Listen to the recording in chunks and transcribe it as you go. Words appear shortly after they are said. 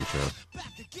now.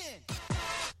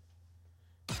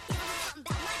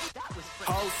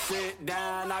 Oh, sit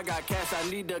down, I got cash, I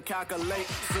need to calculate.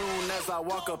 Soon as I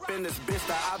walk up in this bitch,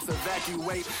 the ops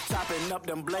evacuate. Chopping up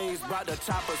them blades, brought the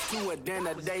choppers to a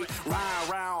dinner date.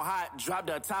 Round hot, drop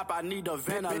the top, I need to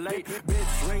ventilate.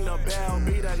 Bitch, ring the bell,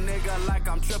 beat a nigga like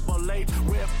I'm Triple H.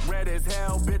 Whip red as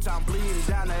hell, bitch, I'm bleeding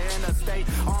down the interstate.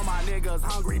 All my niggas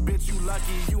hungry, bitch, you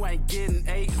lucky, you ain't getting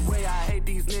ate. Way I hate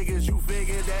these niggas, you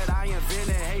figure that I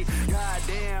invented hate.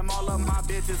 Goddamn, all of my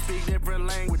bitches speak different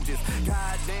languages.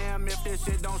 Goddamn, if this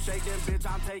shit don't shake, then bitch,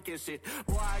 I'm taking shit.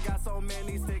 Boy, I got so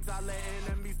many sticks, I let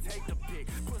enemies take the pick.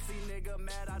 Pussy nigga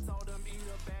mad, I told him eat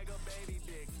a bag of baby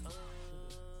dicks.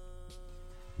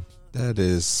 That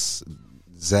is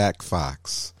Zach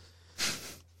Fox.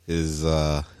 His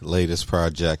latest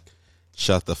project,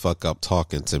 Shut the Fuck Up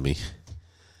Talking to Me.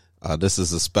 This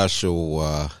is a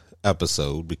special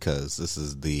episode because this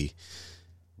is the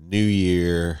New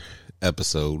Year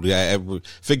episode. I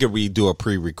figured we'd do a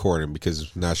pre-recording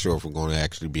because I'm not sure if we're going to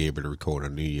actually be able to record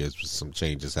on New Year's with some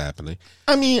changes happening.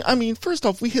 I mean, first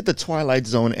off, we hit the Twilight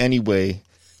Zone anyway,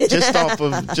 just off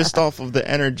of the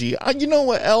energy. You know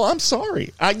what, Elle? I'm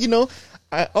sorry. I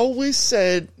always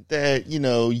said that,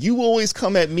 you always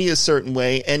come at me a certain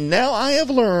way, and now I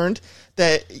have learned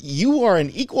that you are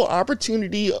an equal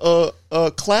opportunity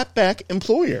clapback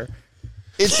employer.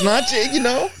 It's not,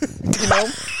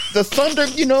 the thunder,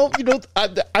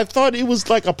 I thought it was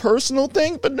like a personal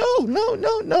thing, but no.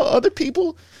 Other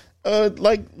people,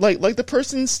 like the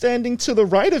person standing to the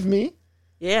right of me,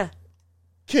 can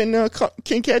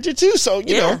catch it too. So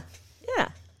yeah.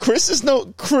 Chris is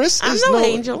no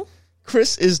angel.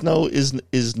 Chris is no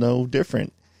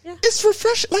different. Yeah. It's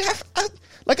refreshing.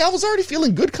 I was already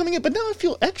feeling good coming in, but now I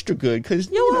feel extra good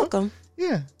because you're welcome.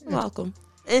 Yeah, you're welcome.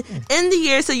 End the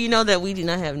year, so you know that we do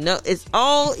not have it's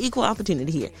all equal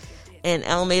opportunity here. And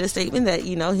Al made a statement that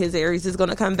his Aries is going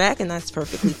to come back, and that's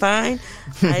perfectly fine.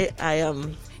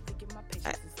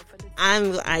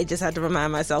 I just have to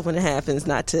remind myself when it happens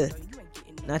not to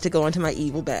go into my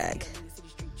evil bag.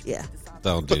 Yeah.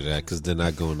 Don't do that, because then I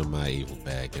go into my evil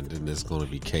bag, and then there's going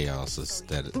to be chaos.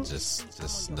 That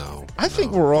just no. I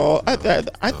think we're all. I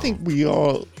think we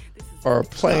all are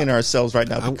playing ourselves right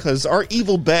now because our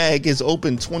evil bag is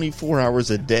open 24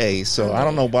 hours a day. So I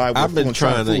don't know why I've been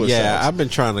trying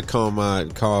to calm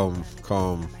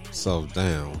myself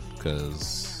down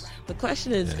because the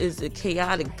question is it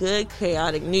chaotic good,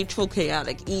 chaotic neutral,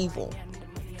 chaotic evil?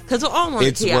 Because we're all on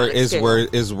it's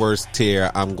worse tier.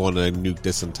 I'm going to nuke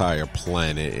this entire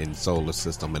planet and solar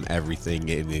system, and everything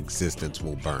in existence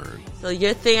will burn. So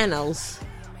you're Thanos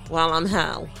while I'm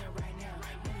Hell.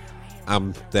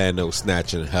 I'm Thanos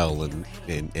snatching hell and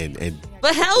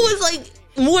but hell is like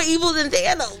more evil than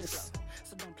Thanos.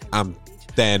 I'm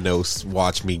Thanos.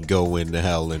 Watch me go into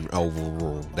hell and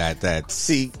overrule that.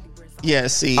 See.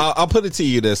 I'll put it to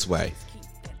you this way.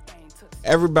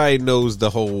 Everybody knows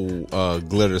the whole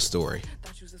glitter story.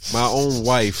 My own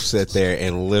wife sat there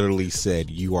and literally said,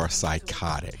 "You are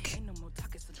psychotic."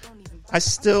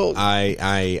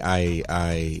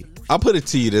 I'll put it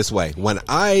to you this way. When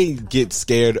I get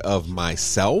scared of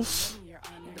myself,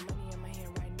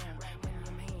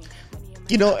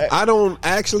 I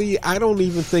don't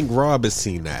even think Rob has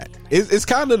seen that. It's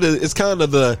kind of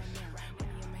the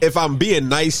if I'm being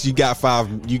nice, you got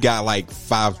like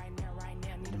 5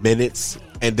 minutes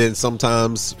and then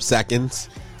sometimes seconds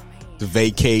to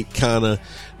vacate.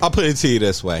 I'll put it to you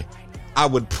this way. I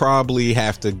would probably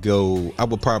have to go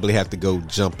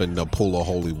jump in the pool of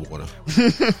holy water.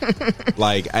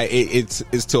 It's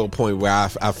to a point where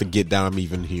I forget that I'm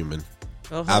even human.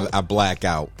 I black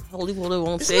out. Holy water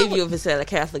won't save you if it's at a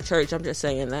Catholic church. I'm just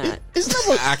saying that. Isn't that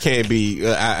what I can't be?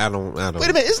 I don't. Wait a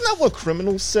minute. Isn't that what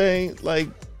criminals say? Like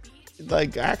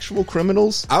actual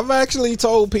criminals? I've actually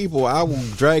told people I will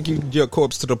drag your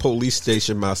corpse to the police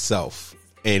station myself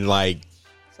and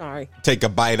take a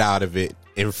bite out of it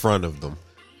in front of them.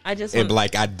 I did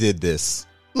this.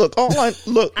 Look,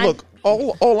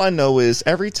 all I know is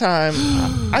every time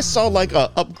I saw like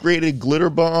a upgraded glitter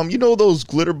bomb, those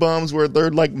glitter bombs where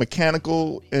they're like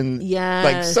mechanical and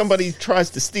like somebody tries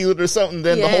to steal it or something,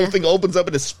 then the whole thing opens up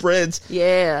and it spreads.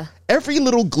 Yeah. Every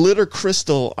little glitter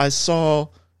crystal, I saw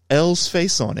Elle's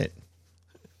face on it.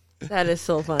 That is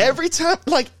so funny. Every time.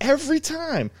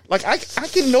 Like I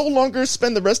can no longer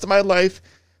spend the rest of my life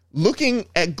looking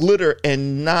at glitter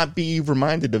and not be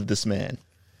reminded of this man.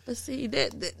 But see,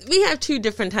 we have two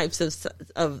different types of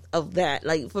that.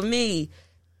 Like for me,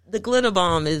 the glitter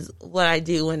bomb is what I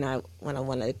do when I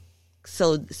want to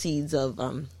sow seeds of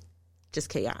just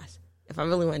chaos. If I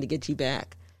really want to get you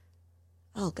back,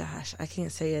 oh gosh, I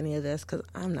can't say any of this because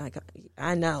I'm not gonna,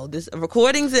 I know this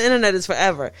recordings, the internet is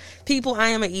forever. People, I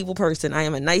am an evil person. I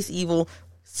am a nice, evil,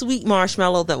 sweet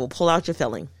marshmallow that will pull out your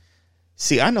filling.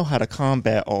 See, I know how to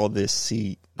combat all this.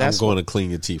 See, I'm going to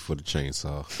clean your teeth with a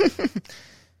chainsaw.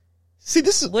 See,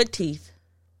 this is what teeth?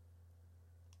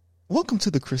 Welcome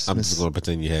to the Christmas. I'm just going to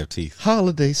pretend you have teeth.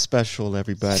 Holiday special,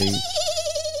 everybody,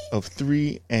 of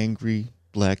 3 angry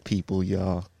black people,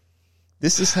 y'all.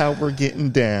 This is how we're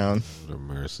getting down. Lord of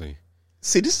mercy.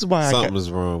 See, this is why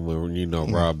something's wrong when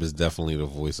Rob is definitely the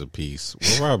voice of peace.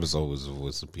 Well, Rob is always the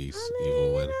voice of peace,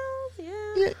 even when.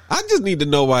 Yeah. I just need to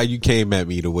know why you came at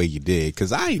me the way you did,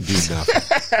 because I ain't do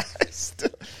nothing.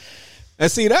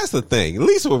 And see, that's the thing. At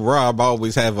least with Rob, I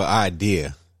always have an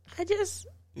idea. I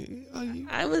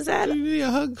was at. You need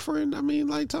a hug, friend? I mean,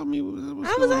 like, tell me. I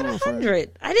was at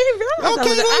 100. I didn't realize.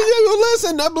 Okay,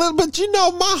 listen, but you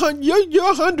know, your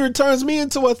 100 turns me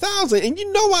into 1,000, and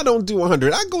you know I don't do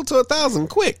 100. I go to 1,000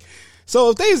 quick. So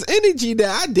if there's energy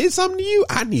that I did something to you,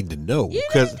 I need to know.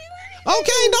 Because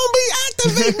okay, don't be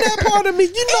activating that part of me.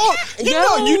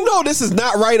 You know, this is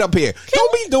not right up here.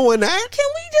 Don't be doing that. Can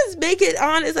we just make it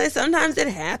honest? Like sometimes it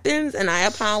happens, and I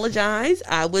apologize.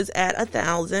 I was at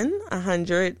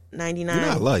 1,199. You know,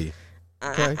 I love you.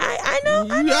 Okay. I know.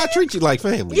 I treat you like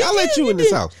family. I let you in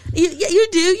this house. You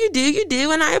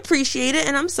do, and I appreciate it.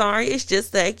 And I'm sorry. It's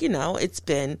just like, it's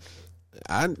been.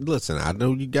 I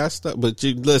know you got stuff, but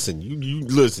you listen. You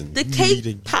listen. The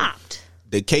cake popped.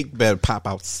 The cake better pop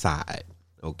outside,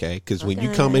 okay? Because when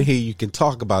you come in here, you can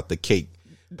talk about the cake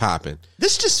popping.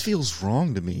 This just feels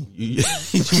wrong to me.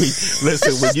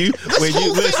 Listen, when you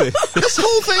listen, this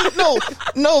whole thing,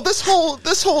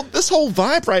 this whole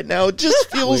vibe right now just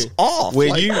feels off.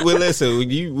 When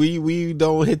we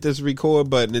don't hit this record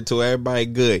button until everybody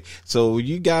good. So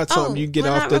you got something, you get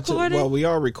off the. Well, we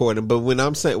are recording, but what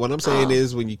I'm saying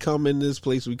is, when you come in this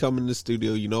place, we come in the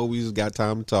studio. You know, we just got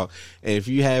time to talk. And if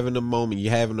you having a moment, you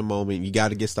got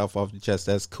to get stuff off your chest.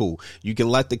 That's cool. You can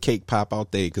let the cake pop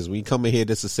out there, because when you come in here,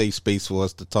 this is a safe space for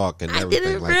us to talk and everything.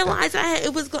 I didn't realize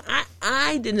it was going.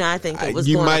 I did not think it was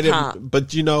you going might to have, pop.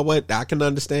 but you know what? I can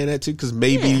understand that too, because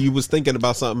maybe you was thinking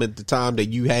about something at the time that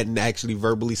you hadn't actually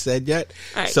verbally said yet.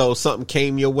 Right. So something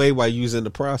came your way while you was in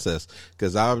the process.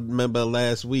 Because I remember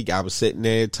last week I was sitting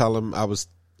there telling I was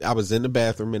in the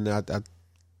bathroom, and I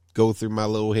go through my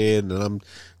little head, and I'm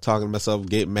talking to myself,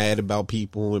 getting mad about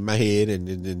people in my head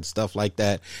and stuff like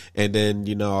that. And then,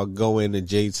 I'll go in, and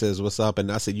Jade says, "What's up?"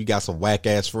 And I said, "You got some whack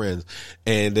ass friends."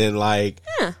 And then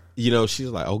she's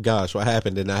like, "Oh gosh, what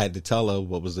happened?" And I had to tell her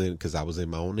what was in, because I was in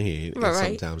my own head. And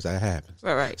sometimes that happens.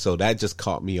 Right. So that just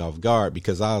caught me off guard,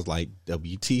 because I was like,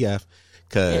 WTF.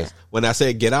 Because when I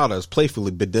said get out, I was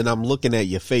playfully, but then I'm looking at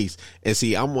your face, and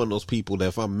see, I'm one of those people that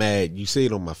if I'm mad, you see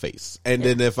it on my face. And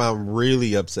then if I'm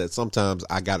really upset, sometimes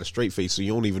I got a straight face, so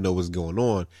you don't even know what's going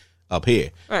on up here.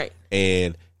 Right.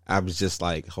 And I was just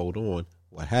like, hold on,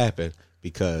 what happened?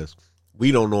 Because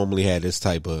we don't normally have this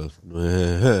type of,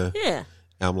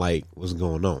 I'm like, what's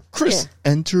going on? Chris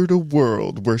entered a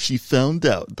world where she found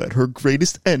out that her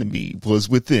greatest enemy was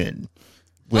within.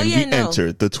 When we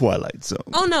entered the Twilight Zone.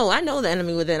 Oh, no, I know the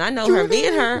enemy within. I know her. Me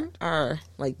and her are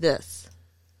like this.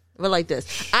 We're like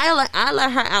this. I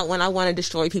let her out when I want to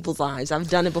destroy people's lives. I've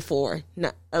done it before.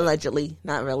 Not, allegedly.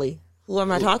 Not really. Who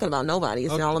am I talking about? Nobody.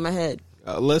 It's all in my head.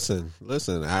 Listen.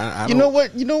 I You know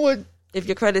what? If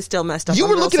your credit's still messed up, you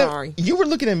I'm real sorry. You were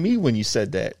looking at me when you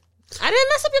said that. I didn't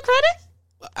mess up your credit?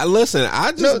 Listen,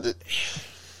 I just...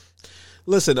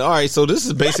 Listen, all right, so this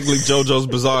is basically JoJo's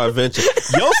Bizarre Adventure.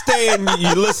 Your stand,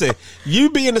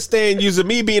 you being the stand user,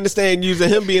 me being the stand user,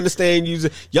 him being the stand user.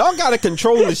 Y'all got to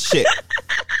control this shit.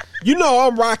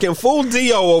 I'm rocking full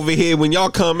Dio over here when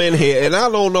y'all come in here, and I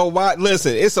don't know why.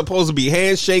 Listen, it's supposed to be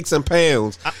handshakes and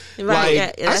pounds.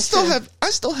 I still have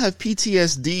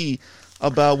PTSD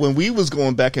about when we was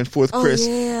going back and forth, Chris,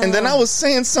 and then I was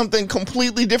saying something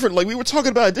completely different. Like we were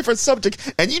talking about a different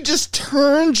subject, and you just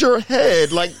turned your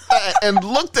head like that and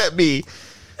looked at me.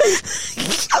 I'm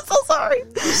so sorry.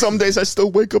 Some days I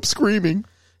still wake up screaming.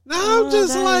 No, I'm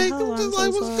just like, what's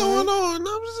going on?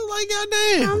 I'm just like,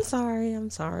 goddamn. I'm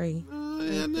sorry.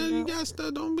 You got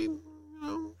stuff. Don't be.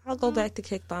 I'll go back to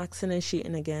kickboxing and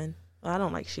shooting again. Well, I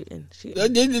don't like shooting.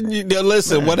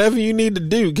 Listen, whatever you need to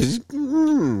do, because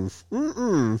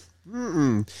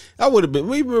I would have been.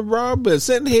 We were Rob, but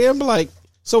sitting here, like,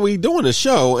 so we doing a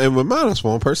show, and remind us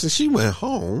one person. She went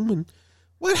home, and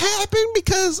what happened?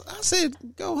 Because I said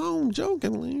go home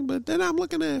jokingly, but then I'm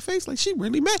looking at her face like she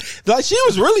really mad. Like she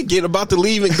was really getting about to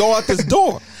leave and go out this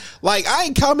door. Like I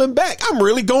ain't coming back. I'm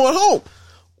really going home.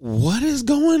 what is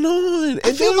going on?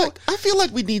 I feel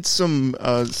like we need some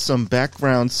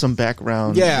background,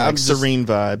 yeah, like serene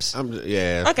vibes.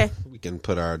 Okay. We can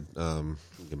put our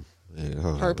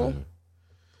Purple.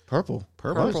 Purple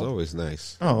Purple's always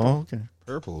nice. Oh, okay.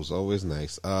 Purple's always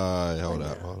nice. Hold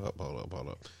up.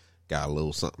 Got a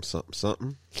little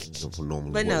something.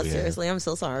 Normally, But no, seriously, I'm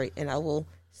so sorry, and I'll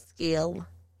scale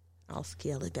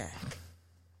it back.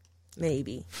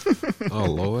 Maybe. Oh,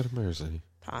 Lord mercy.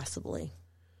 Possibly.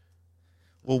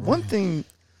 Well, one thing.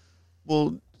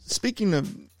 Well, speaking of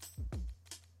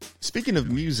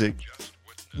music,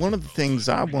 one of the things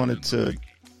I wanted to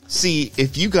see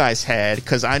if you guys had,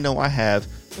 because I know I have.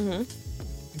 Mm-hmm.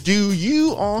 Do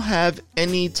you all have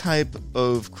any type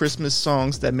of Christmas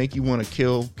songs that make you want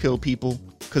to kill people?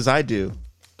 Because I do.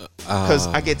 Because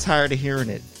I get tired of hearing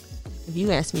it. If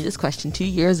you asked me this question 2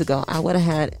 years ago, I would have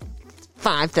had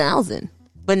 5,000.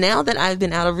 But now that I've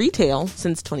been out of retail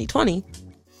since 2020,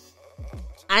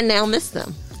 I now miss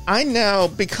them. I now,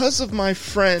 because of my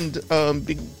friend of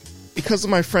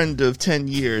 10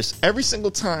 years, every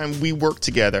single time we work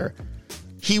together,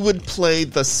 he would play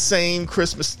the same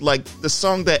Christmas, like the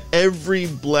song that every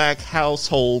black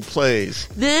household plays.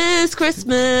 This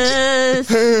Christmas,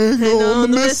 hang on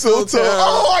the mistletoe.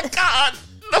 Oh my God,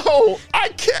 no! I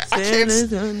can't.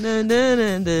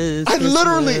 I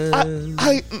literally,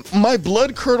 my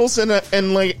blood curdles and I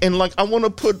want to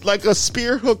put like a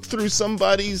spear hook through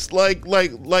somebody's like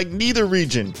neither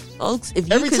region. Folks, if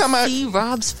you could see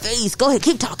Rob's face, go ahead,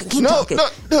 keep talking.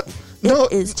 No,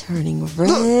 it is turning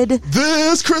red.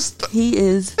 This Christmas. He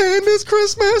is. And this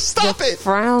Christmas. Stop it.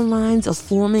 Frown lines are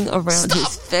forming around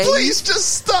his face. Please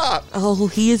just stop. Oh,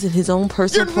 he is in his own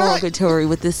personal purgatory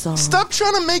with this song. Stop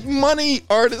trying to make money,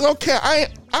 artists. Okay,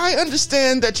 I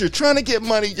understand that you're trying to get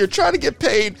money. You're trying to get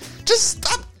paid. Just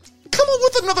stop. Come up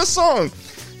with another song.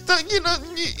 You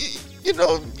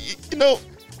know,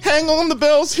 hang on the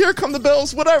bells. Here come the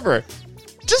bells. Whatever.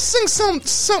 Just sing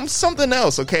something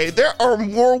else, okay? There are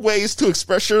more ways to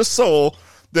express your soul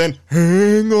than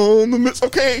hang on the miss,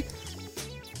 okay?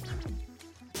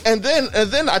 And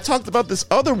then I talked about this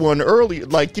other one earlier,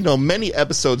 many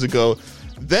episodes ago.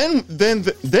 Then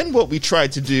what we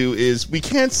tried to do is we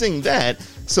can't sing that,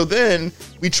 so then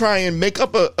we try and make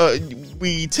up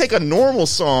we take a normal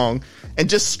song and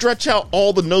just stretch out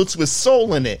all the notes with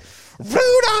soul in it.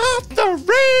 Rudolph the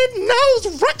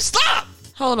red-nosed reindeer. Stop!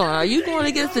 Hold on, are you going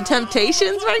against the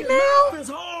Temptations right now?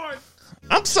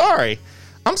 I'm sorry.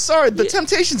 The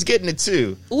Temptations getting it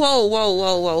too.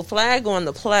 Whoa. Flag on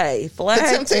the play. Flag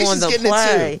on the getting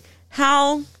play. It too.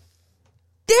 How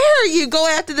dare you go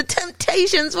after the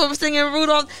Temptations for singing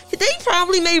Rudolph? They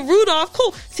probably made Rudolph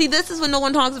cool. See, this is what no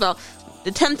one talks about.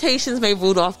 The Temptations made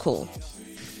Rudolph cool.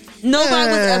 Nobody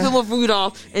was ever with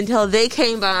Rudolph until they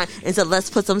came by and said,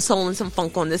 let's put some soul and some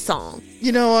funk on this song.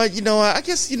 You know what? I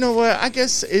guess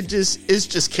it's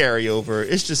just carryover.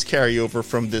 It's just carryover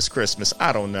from this Christmas.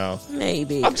 I don't know.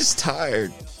 Maybe. I'm just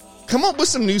tired. Come up with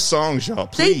some new songs, y'all,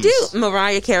 please. They do.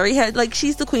 Mariah Carey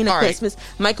she's the queen of Christmas.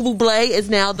 Michael Bublé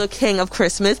is now the king of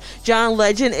Christmas. John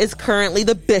Legend is currently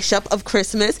the bishop of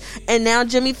Christmas. And now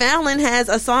Jimmy Fallon has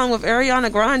a song with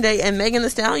Ariana Grande and Megan Thee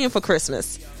Stallion for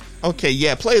Christmas. Okay,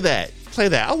 yeah, play that.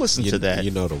 I'll listen to that. You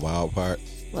know the wild part?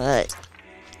 What?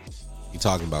 You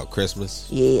talking about Christmas?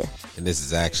 Yeah. And this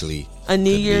is actually a New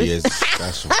Year's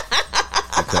special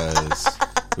because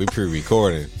we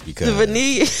pre-recording because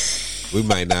we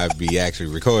might not be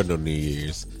actually recording on New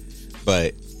Year's,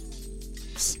 but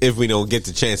if we don't get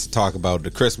the chance to talk about the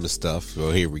Christmas stuff,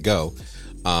 well, here we go.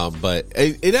 But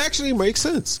it actually makes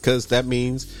sense because that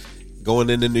means going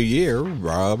into New Year,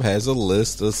 Rob has a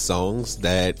list of songs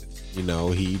that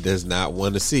he does not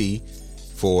want to see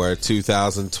for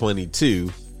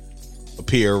 2022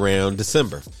 appear around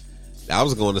December. I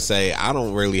was going to say I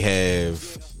don't really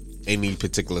have any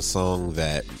particular song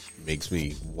that makes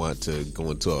me want to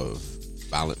go into a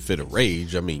violent fit of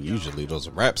rage. I mean, usually those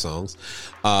are rap songs,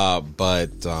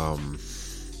 but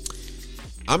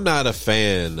I'm not a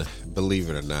fan, believe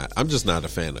it or not. I'm just not a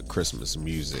fan of Christmas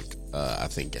music. I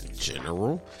think in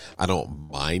general, I don't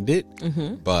mind it,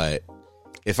 but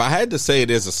if I had to say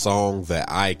there's a song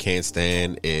that I can't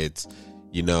stand, it's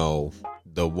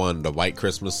the White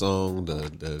Christmas song,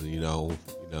 I'm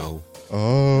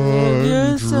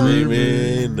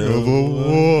dreaming of a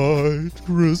white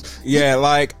Christmas. Yeah,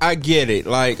 like I get it.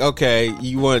 Like, okay,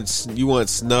 you want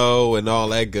snow and all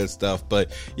that good stuff,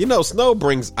 but snow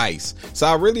brings ice. So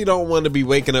I really don't want to be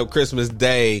waking up Christmas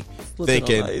Day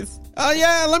thinking, oh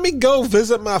yeah, let me go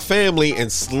visit my family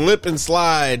and slip and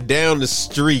slide down the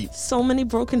street. So many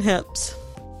broken hips.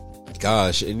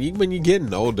 Gosh, and when you're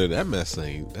getting older, that mess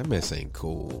ain't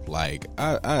cool. Like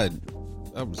I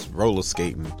was roller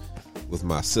skating with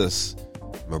my sis,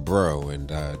 my bro,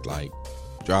 and I like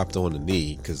dropped on the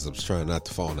knee because I was trying not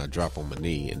to fall, and I dropped on my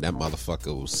knee, and that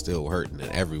motherfucker was still hurting.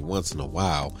 And every once in a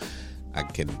while, I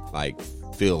can like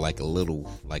feel like a little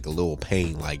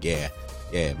pain. Like yeah,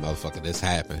 motherfucker, this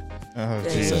happened. Oh,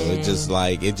 so it just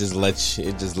lets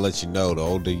you know the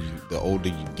older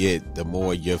you get, the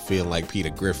more you're feeling like Peter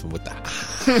Griffin with the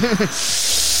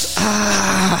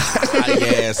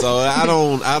yeah. So I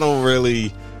don't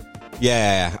really.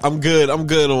 Yeah, I'm good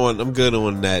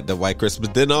on that, the White Christmas.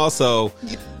 But then also,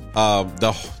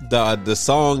 the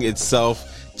song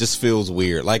itself just feels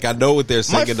weird. Like I know what they're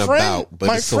singing about, but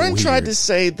my it's so friend weird. tried to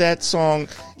say that song.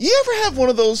 You ever have one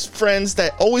of those friends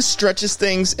that always stretches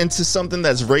things into something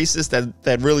that's racist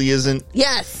that really isn't?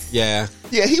 Yes. Yeah.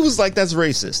 Yeah, he was like, that's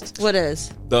racist. What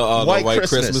is? The White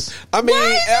Christmas. I mean,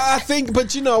 I think,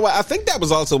 but you know what? I think that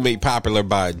was also made popular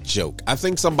by a joke. I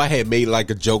think somebody had made like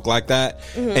a joke like that,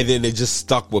 and then it just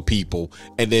stuck with people,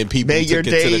 and then people May took your it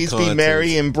to days the be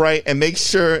merry and bright, and make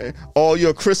sure all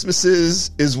your Christmases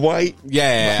is white.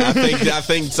 Yeah, I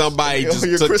think somebody just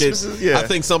Your took Christmases, it. yeah. I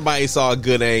think somebody saw a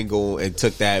good angle and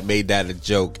took that, made that a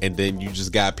joke, and then you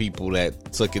just got people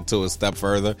that took it to a step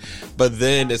further. But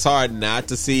then it's hard not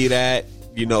to see that,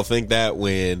 think that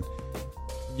when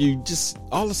you just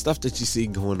all the stuff that you see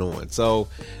going on. So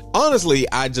honestly,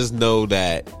 I just know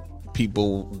that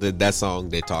people that song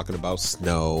they're talking about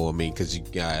snow. I mean, because you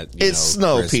got it's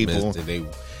snow, Christmas,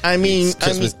 people. And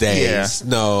Christmas Day,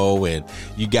 snow, and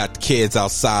you got the kids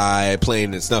outside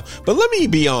playing in snow. But let me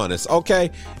be honest,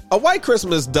 okay? A White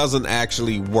Christmas doesn't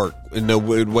actually work in the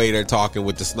way they're talking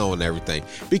with the snow and everything.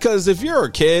 Because if you're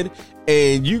a kid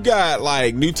and you got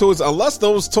like new toys, unless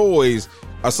those toys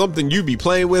are something you be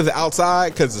playing with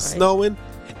outside because it's snowing,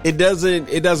 it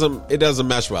doesn't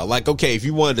mesh well. Like, okay, if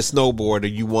you wanted a snowboard or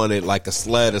you wanted like a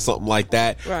sled or something like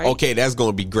that, okay, that's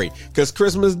going to be great. Because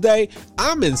Christmas Day,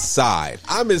 I'm inside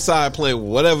playing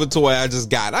with whatever toy I just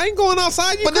got. I ain't going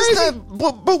outside. You crazy?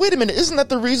 But wait a minute, isn't that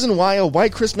the reason why a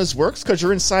White Christmas works? Because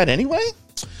you're inside anyway?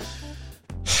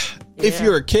 If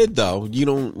you're a kid, though, you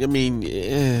don't. I mean,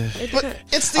 but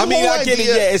it's the whole I get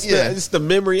idea. it. Yeah, it's the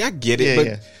memory. I get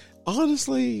it, but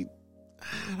honestly,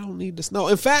 I don't need the snow.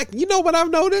 In fact, you know what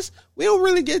I've noticed? We don't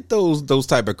really get those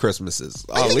type of Christmases.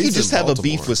 I think you just have a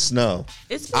beef with snow.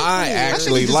 I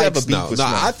actually like snow. No,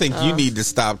 I think you need to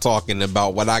stop talking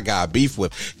about what I got beef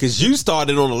with, because you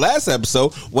started on the last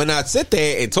episode when I sit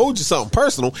there and told you something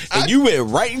personal, and you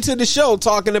went right into the show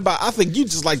talking about. I think you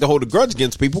just like to hold a grudge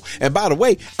against people. And by the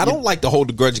way, I don't like to hold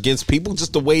a grudge against people.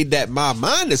 Just the way that my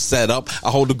mind is set up,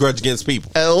 I hold a grudge against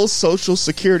people. L's social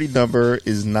security number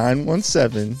is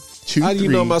 917. How do you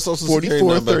know my social security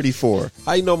number? 4434.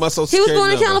 How you know my social security number?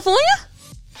 He was born number? in California?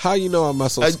 How you know my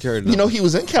social security number? He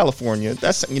was in California.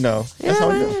 That's how you know.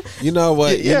 You know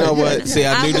what? See,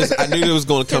 I knew this. I knew it was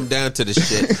going to come down to this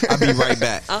shit. I'll be right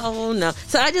back. Oh no!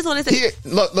 So I just want to say,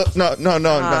 look, no.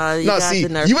 See,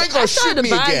 you ain't gonna shoot me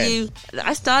again.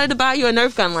 I started to buy you a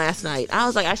Nerf gun last night. I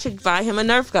was like, I should buy him a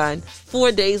Nerf gun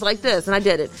 4 days like this, and I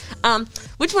did it.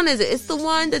 Which one is it? It's the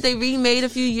one that they remade a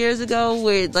few years ago,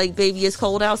 where like "Baby It's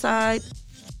Cold Outside."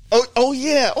 Oh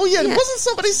yeah. Wasn't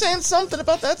somebody saying something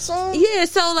about that song? Yeah.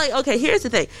 So like, okay, here's the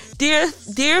thing,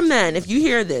 dear men, if you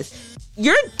hear this,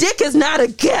 your dick is not a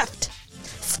gift.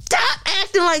 Stop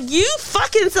acting like you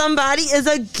fucking somebody is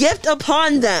a gift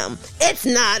upon them. It's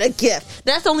not a gift.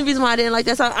 That's the only reason why I didn't like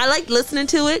that song. I like listening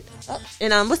to it.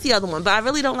 And what's the other one? But I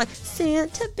really don't like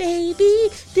Santa Baby.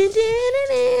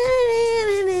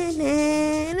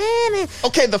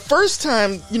 Okay, the first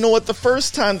time, you know what? The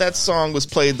first time that song was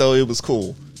played, though, it was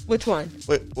cool. Which one?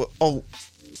 Wait, I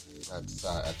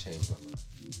changed my mind.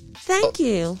 Thank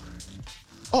you.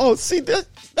 Oh, see,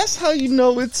 that's how you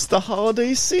know it's the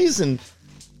holiday season.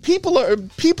 People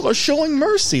are showing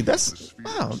mercy. That's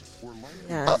wow.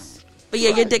 Yes. But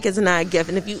yeah, your dick is not a gift.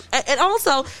 And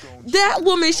also, that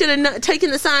woman should have taken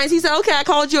the signs. He said, okay, I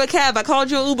called you a cab. I called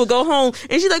you an Uber. Go home.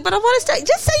 And she's like, but I want to stay.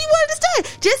 Just say you wanted to stay.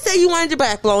 Just say you wanted your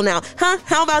back blown out. Huh?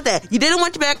 How about that? You didn't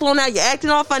want your back blown out. You're acting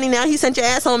all funny now. He sent your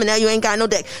ass home and now you ain't got no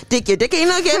dick. Your dick ain't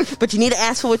no gift, but you need to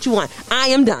ask for what you want. I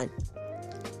am done.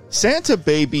 Santa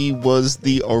Baby was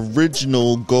the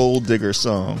original Gold Digger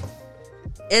song.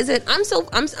 Is it?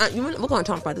 We're going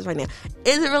to talk about this right now.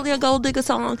 Is it really a gold digger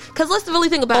song? Because let's really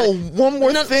think about it. Oh, one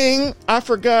more thing. I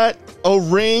forgot. A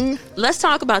ring. Let's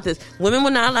talk about this. Women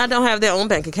were not allowed to have their own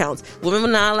bank accounts. Women were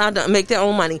not allowed to make their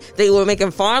own money. They were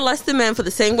making far less than men for the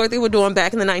same work they were doing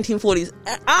back in the 1940s.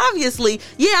 Obviously,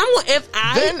 if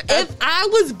I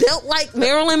was built like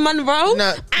Marilyn Monroe,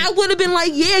 I would have been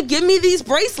like, yeah, give me these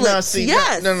bracelets.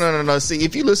 Yes. No. See,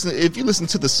 if you listen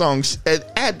to the song,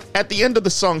 at the end of the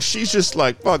song, she's just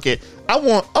like, fuck it. I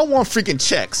want freaking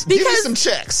checks. Give me some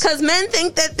checks. Because men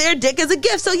think that their dick is a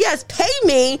gift. So yes, pay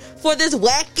me for this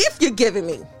whack gift you're giving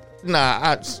me.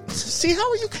 See,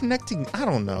 how are you connecting? I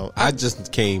don't know. I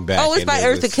just came back. Oh, it's by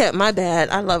Eartha Kitt. My bad.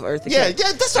 I love Eartha Kitt.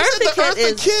 Yeah, that's what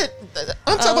Eartha Kitt.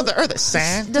 I'm talking about the Eartha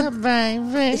Santa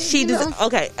baby. She does.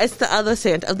 Okay, it's the other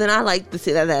Santa. Then I like to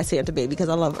see that Santa baby because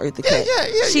I love Eartha Kitt.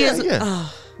 Yeah.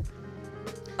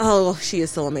 Oh, she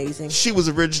is so amazing. She was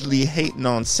originally hating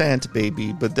on Santa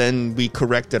Baby, but then we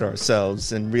corrected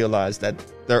ourselves and realized that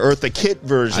the Eartha Kitt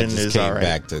version is all right.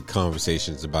 I just came back to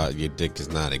conversations about your dick is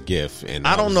not a gift, and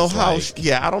I don't know how.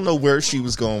 I don't know where she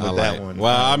was going with that one.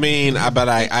 Well, I mean, I get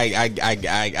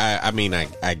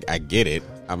it.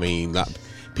 I mean,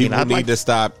 people need to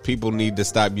stop. People need to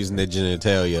stop using their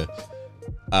genitalia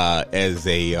as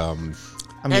a as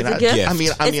a gift.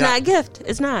 It's not a gift.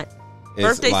 It's not.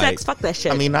 Birthday sex, fuck that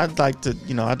shit. I mean, I'd like to I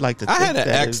had an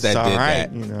ex that did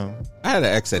that. You know, I had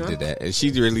an ex that did that, and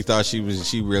she really thought she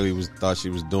was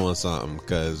doing something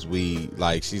because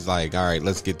she's like, all right,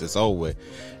 let's get this over with,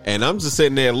 and I'm just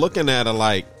sitting there looking at her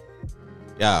like,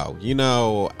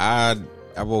 yo, I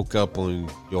woke up on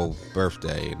your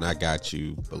birthday and I got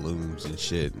you balloons and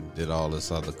shit and did all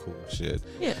this other cool shit.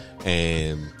 Yeah,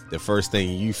 and the first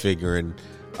thing you figuring,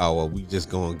 oh well, we just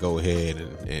gonna go ahead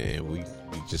and we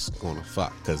just gonna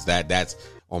fuck because that's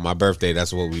on my birthday.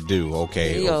 That's what we do.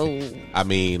 Okay. I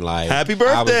mean, like, happy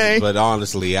birthday. But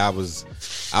honestly, I was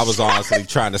honestly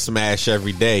trying to smash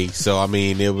every day. So I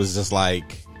mean, it was just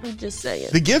like, I'm just saying,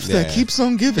 the gift that keeps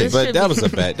on giving. But that was a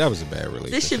bad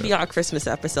relationship. This should be our Christmas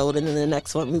episode, and then the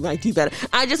next one we might do better.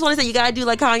 I just want to say you gotta do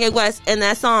like Kanye West in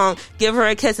that song. Give her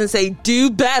a kiss and say,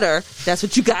 "Do better." That's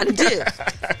what you gotta do.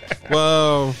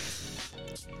 Well,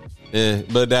 yeah,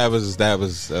 but that was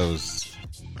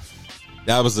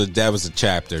a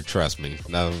chapter. Trust me.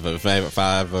 Now, if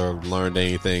I ever learned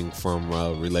anything from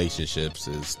relationships,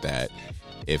 is that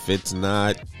if it's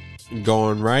not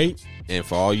going right, and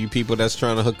for all you people that's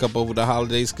trying to hook up over the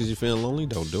holidays because you're feeling lonely,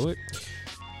 don't do it.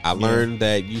 I learned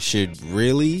that you should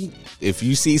really, if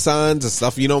you see signs of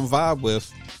stuff you don't vibe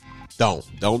with, don't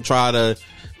try to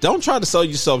sell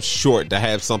yourself short to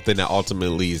have something that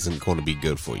ultimately isn't going to be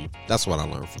good for you. That's what I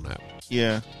learned from that.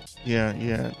 Yeah.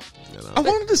 I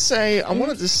wanted to say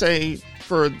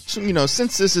for,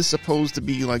 since this is supposed to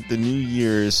be like the New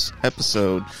Year's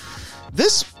episode,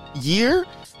 this year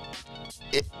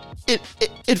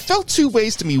it felt two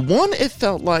ways to me. One, it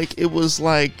felt like it was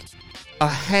like a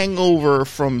hangover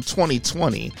from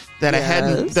 2020 that I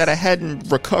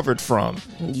hadn't recovered from.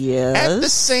 Yes. At the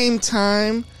same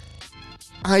time,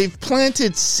 I've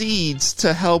planted seeds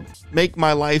to help make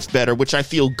my life better, which I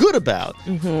feel good about.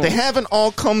 Mm-hmm. They haven't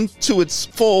all come to its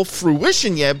full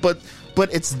fruition yet, but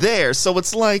it's there. So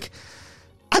it's like,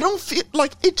 I don't feel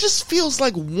like, it just feels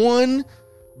like one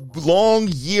long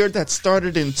year that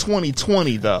started in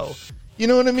 2020 though. You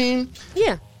know what I mean?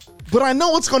 Yeah. But I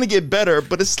know it's going to get better,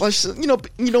 but it's like, you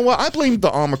know what? I blame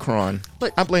the Omicron.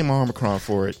 I blame Omicron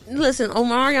for it. Listen,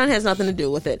 Omarion has nothing to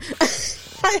do with it.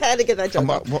 I had to get that joke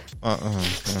off.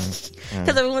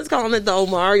 Because everyone's calling it the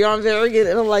Omarion variant,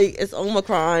 and I'm like, it's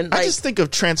Omicron. I just think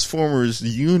of Transformers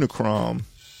Unicron.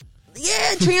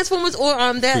 Yeah, Transformers or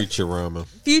that Futurama.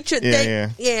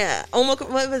 Yeah.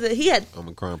 Omicron. What was it? He had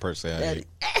Omicron per se.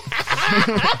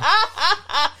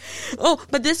 Oh,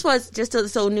 but this was just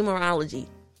so numerology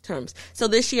terms. So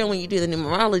this year, when you do the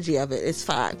numerology of it, it's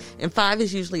 5, and 5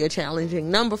 is usually a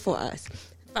challenging number for us.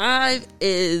 5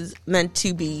 is meant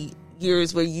to be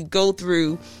years where you go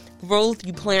through growth,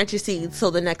 you plant your seeds, so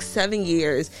the next 7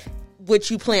 years,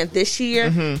 which you plant this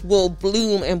year, will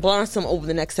bloom and blossom over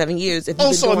the next 7 years if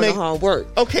you've been doing the hard work.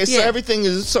 Okay, so everything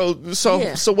is so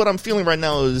what I'm feeling right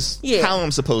now is how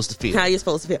I'm supposed to feel. How you're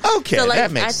supposed to feel. Okay, so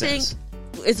that makes sense. I think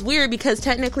it's weird because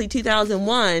technically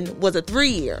 2001 was a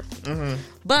 3-year.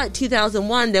 But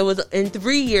 2001, in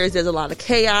 3 years, there's a lot of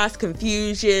chaos,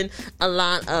 confusion, a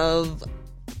lot of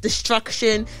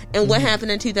destruction. And what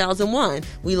happened in 2001?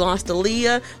 We lost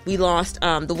Aaliyah. We lost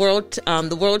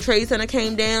the World Trade Center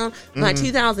came down. By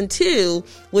 2002,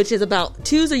 which is about,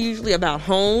 2s are usually about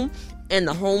home and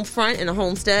the home front and the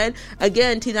homestead.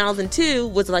 Again, 2002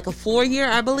 was like a 4-year,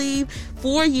 I believe.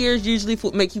 4 years usually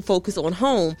make you focus on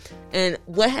home. And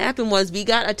what happened was we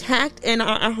got attacked in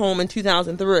our home in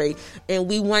 2003, and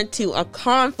we went to a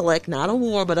conflict, not a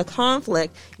war, but a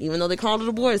conflict. Even though they called it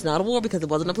a war, it's not a war because it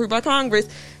wasn't approved by Congress.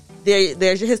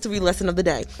 There's your history lesson of the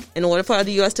day. In order for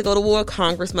the U.S. to go to war,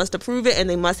 Congress must approve it, and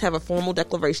they must have a formal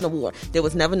declaration of war. There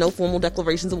was never no formal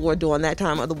declarations of war during that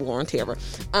time of the War on Terror.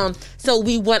 So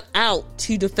we went out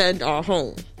to defend our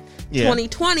home. Yeah.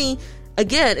 2020,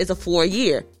 again, is a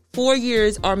 4-year. 4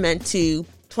 years are meant to...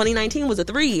 2019 was a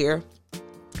 3-year.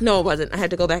 No, it wasn't. I had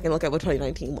to go back and look at what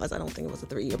 2019 was. I don't think it was a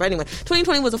 3-year. But anyway,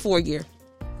 2020 was a 4-year.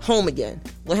 Home again.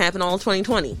 What happened all of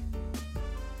 2020?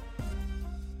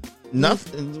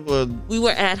 Nothing. We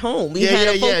were at home. We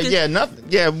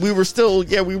nothing. We were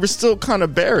still kind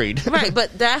of buried. Right,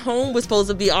 but that home was supposed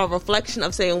to be our reflection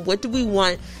of saying, what do we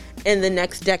want in the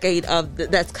next decade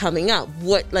that's coming up?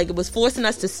 It was forcing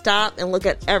us to stop and look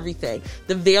at everything.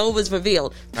 The veil was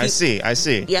revealed. I see.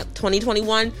 Yep,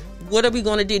 2021. What are we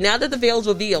going to do now that the veil's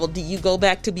revealed? Do you go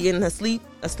back to being a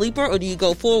sleeper, or do you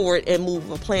go forward and move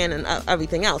a plan and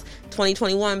everything else?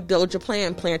 2021, build your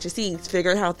plan, plant your seeds,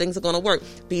 figure out how things are going to work,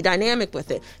 be dynamic with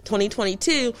it.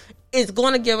 2022 is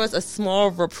going to give us a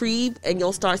small reprieve, and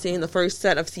you'll start seeing the first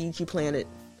set of seeds you planted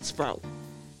sprout.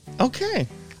 Okay.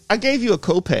 I gave you a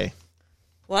copay.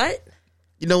 What?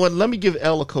 You know what? Let me give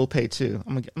Elle a copay too.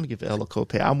 I'm gonna give Elle a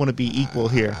copay. I want to be equal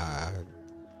here.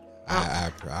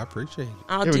 I appreciate it.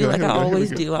 I'll do like I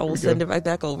always do. I will send it right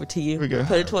back over to you.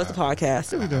 Put it towards the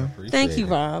podcast. Here we go. Thank you,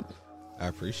 Rob. I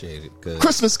appreciate it.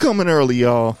 Christmas coming early,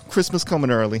 y'all. Christmas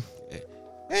coming early.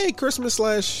 Hey, Christmas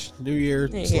 / New Year /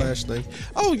 thing.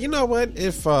 Oh, you know what?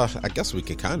 If I guess we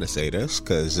can kind of say this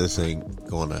because this ain't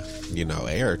gonna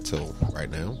air till right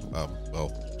now.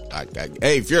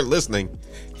 Hey, if you're listening,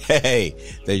 hey,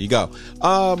 there you go.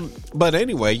 But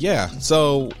anyway, yeah.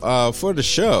 So for the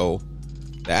show,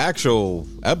 the actual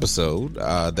episode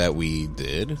that we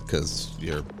did, because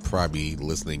you're probably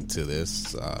listening to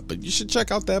this, but you should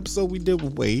check out the episode we did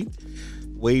with Wade.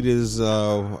 Wade is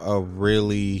a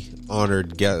really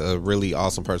honored guest, a really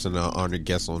awesome person, an honored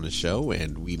guest on the show,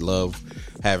 and we love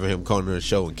having him come to the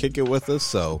show and kick it with us.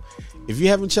 So if you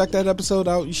haven't checked that episode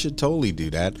out, you should totally do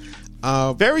that.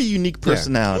 Very unique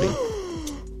personality.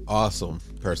 Yeah. Awesome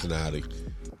personality.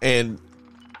 And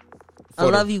I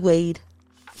love you, Wade.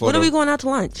 When are we going out to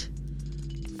lunch?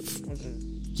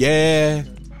 Yeah,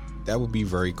 that would be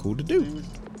very cool to do.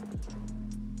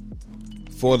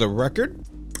 For the record,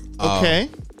 okay,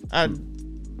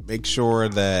 make sure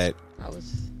that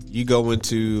you go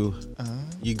into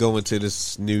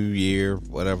this new year,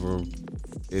 whatever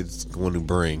it's going to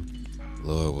bring,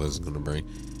 Lord, what it's going to bring,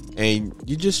 and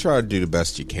you just try to do the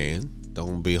best you can.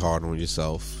 Don't be hard on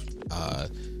yourself.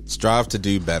 Strive to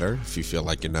do better if you feel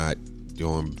like you're not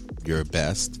doing your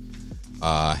best.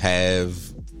 Have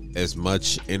as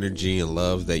much energy and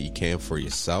love that you can for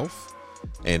yourself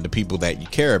and the people that you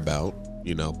care about,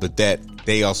 but that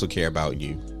they also care about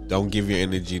you. Don't give your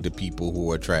energy to people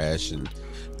who are trash and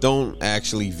don't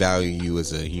actually value you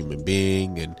as a human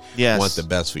being and want the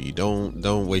best for you.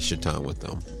 Don't waste your time with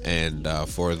them. And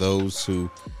for those who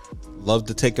love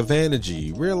to take advantage of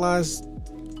you, realize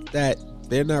that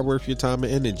they're not worth your time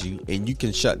and energy, and you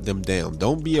can shut them down.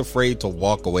 Don't be afraid to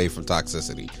walk away from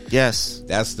toxicity. Yes,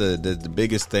 that's the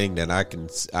biggest thing that I can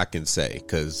say,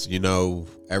 because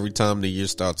every time the year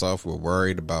starts off, we're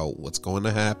worried about what's going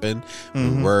to happen.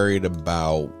 We're worried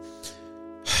about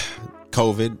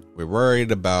COVID. We're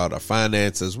worried about our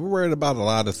finances. We're worried about a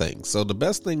lot of things. So the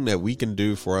best thing that we can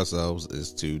do for ourselves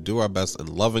is to do our best in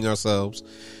loving ourselves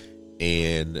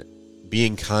and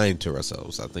being kind to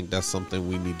ourselves. I think that's something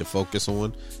we need to focus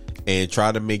on and try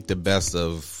to make the best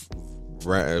of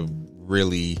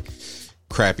really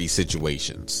crappy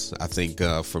situations. I think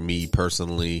for me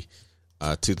personally,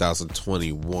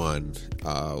 2021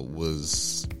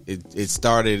 was it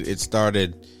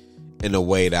started in a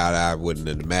way that I wouldn't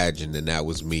have imagined, and that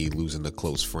was me losing a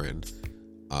close friend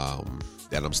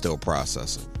that I'm still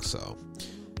processing. So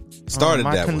started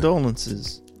my that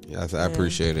condolences. Yeah, I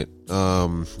appreciate it.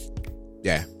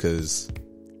 Yeah, because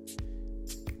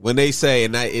when they say,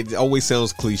 and it always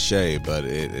sounds cliche, but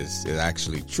it's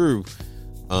actually true.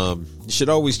 You should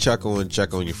always check on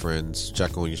your friends,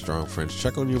 check on your strong friends,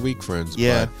 check on your weak friends.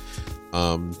 Yeah.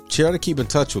 But try to keep in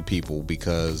touch with people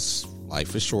because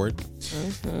life is short.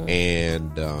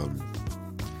 And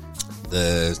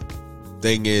the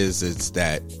thing is, it's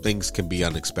that things can be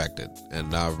unexpected.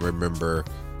 And I remember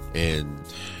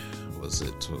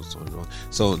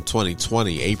so in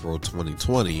 2020, April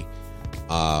 2020,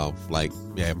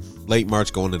 late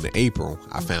March going into April,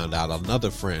 I found out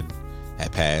another friend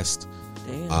had passed.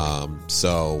 Damn.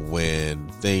 So when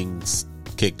things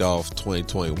kicked off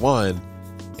 2021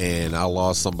 and I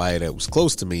lost somebody that was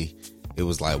close to me, it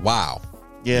was like, wow.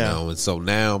 Yeah. And so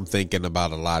now I'm thinking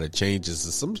about a lot of changes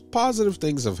and some positive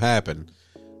things have happened.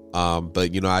 But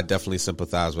I definitely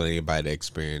sympathize with anybody that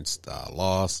experienced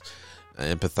loss. I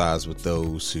empathize with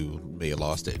those who may have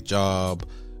lost their job,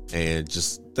 and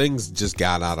just things just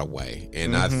got out of the way.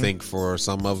 And I think for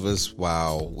some of us,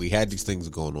 while we had these things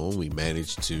going on, we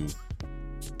managed to,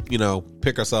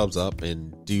 pick ourselves up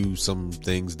and do some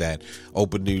things that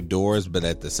open new doors. But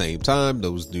at the same time,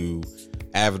 those new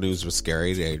avenues were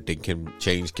scary.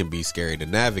 Change can be scary to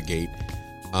navigate.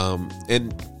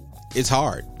 And it's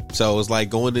hard. So it's like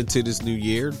going into this new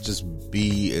year, just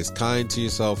be as kind to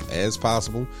yourself as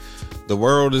possible. The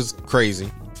world is crazy.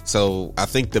 So I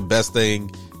think the best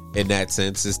thing in that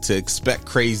sense is to expect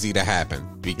crazy to happen,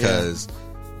 because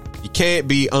you can't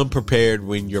be unprepared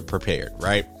when you're prepared,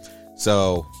 right?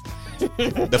 So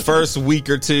the first week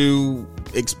or two,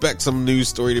 expect some news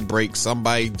story to break,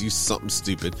 somebody do something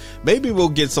stupid. Maybe we'll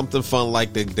get something fun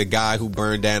like the guy who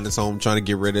burned down his home trying to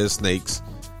get rid of his snakes.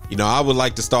 I would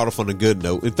like to start off on a good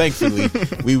note. And thankfully,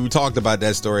 we talked about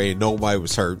that story and nobody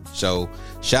was hurt. So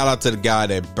shout out to the guy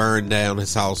that burned down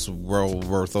his house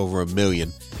worth over $1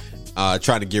 million,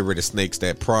 trying to get rid of snakes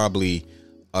that probably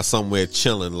are somewhere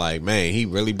chilling. Like, man, he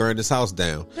really burned his house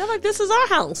down. They're like, this is our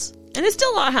house. And it's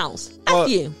still our house. F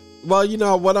you. Well,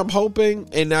 what I'm hoping,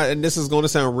 and this is going to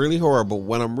sound really horrible,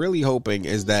 what I'm really hoping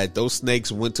is that those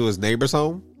snakes went to his neighbor's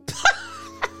home.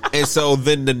 And so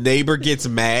then the neighbor gets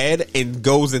mad and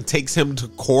goes and takes him to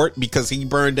court because he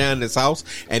burned down his house,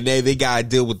 and they got to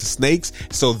deal with the snakes.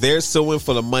 So they're suing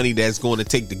for the money that's going to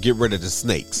take to get rid of the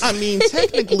snakes. I mean,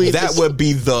 technically, that would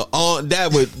be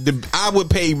I would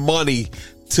pay money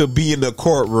to be in the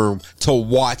courtroom to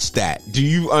watch that. Do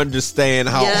you understand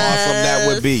how awesome that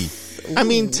would be? I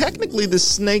mean, technically, the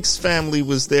Snakes family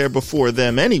was there before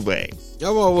them anyway.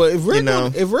 Well, if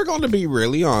we're going to be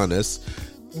really honest,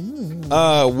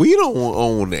 we don't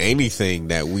own anything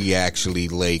that we actually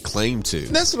lay claim to.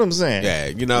 That's what I'm saying.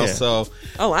 Yeah, so.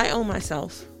 Oh, I own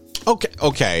myself.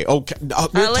 Okay. I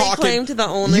lay claim to the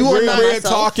owner. We're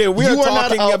talking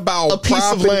about a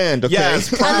piece of land. Okay? Yes,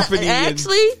 property.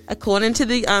 Actually, according to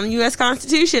the U.S.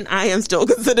 Constitution, I am still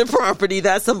considered property.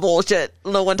 That's some bullshit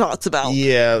no one talks about.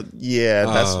 Yeah.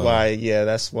 That's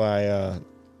why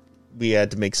we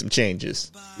had to make some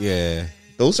changes. Yeah,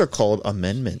 those are called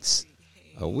amendments.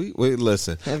 We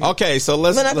listen. Okay, so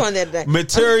let's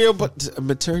material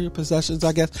possessions,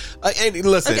 I guess. And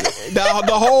listen, okay.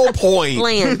 the whole point.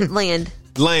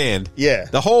 Land. Yeah.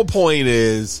 The whole point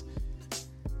is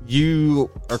you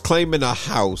are claiming a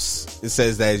house. It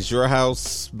says that it's your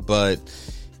house, but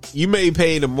you may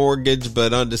pay the mortgage,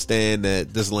 but understand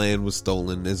that this land was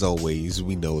stolen. As always,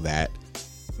 we know that.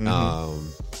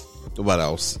 Mm-hmm. What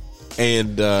else?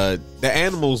 And the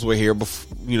animals were here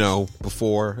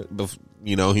before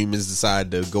humans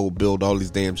decide to go build all these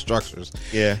damn structures.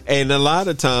 Yeah. And a lot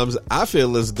of times I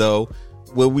feel as though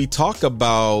when we talk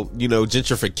about,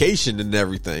 gentrification and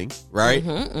everything, right?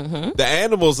 The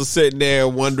animals are sitting there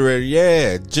wondering,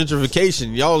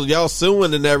 gentrification, y'all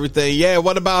suing and everything. Yeah,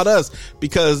 what about us?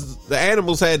 Because the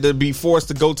animals had to be forced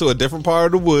to go to a different part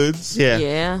of the woods.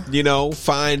 Yeah.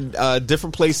 Find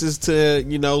different places to,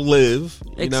 live.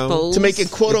 Exposed. To make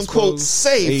it quote unquote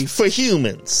safe for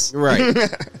humans. Right.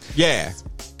 Yeah.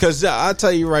 Because I'll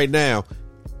tell you right now,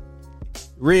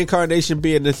 reincarnation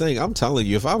being the thing, I'm telling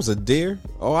you, if I was a deer,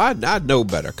 I'd know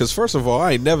better. Because first of all,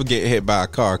 I ain't never getting hit by a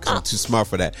car because I'm too smart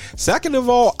for that. Second of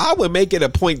all, I would make it a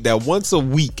point that once a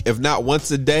week, if not once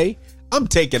a day, I'm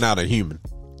taking out a human.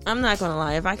 I'm not gonna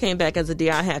lie. If I came back as a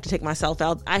deer, I have to take myself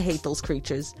out. I hate those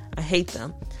creatures. I hate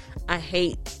them. I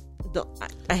hate them.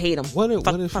 What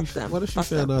if you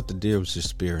found out the deer was your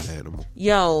spirit animal?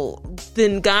 Yo,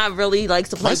 then God really likes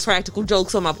to play practical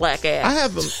jokes on my black ass. I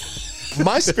have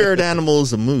my spirit animal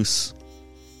is a moose.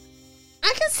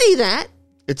 I can see that.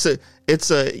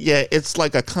 It's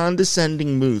like a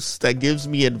condescending moose that gives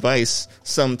me advice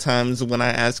sometimes when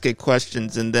I ask it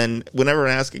questions, and then whenever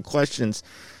I ask it questions,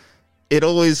 it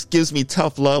always gives me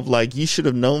tough love. Like, you should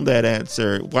have known that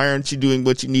answer. Why aren't you doing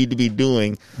what you need to be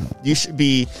doing? You should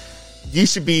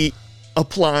be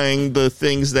applying the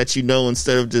things that you know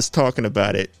instead of just talking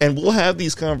about it. And we'll have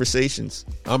these conversations.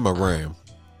 I'm a ram.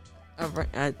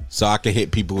 So I can hit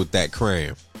people with that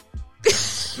cram.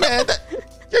 Man,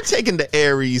 you're taking the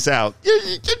Aries out.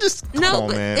 You're just come on,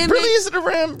 man. Really, is it a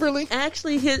ram? Really?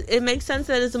 Actually, it makes sense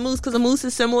that it's a moose because a moose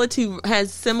is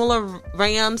has similar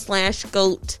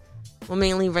ram/goat well,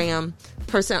 mainly ram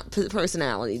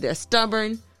personality. They're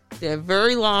stubborn. They're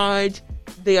very large.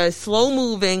 They are slow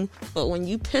moving, but when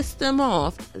you piss them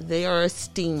off, they are a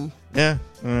steam. Yeah.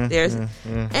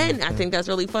 And I think that's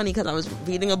really funny because I was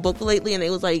reading a book lately and it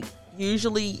was like,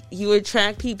 usually you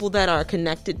attract people that are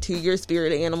connected to your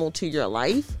spirit animal, to your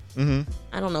life. Mm-hmm.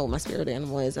 I don't know what my spirit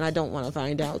animal is, and I don't want to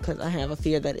find out because I have a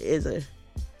fear that it is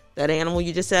that animal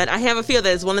you just said. I have a fear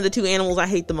that it's one of the two animals I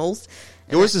hate the most.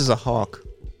 Yours is a hawk.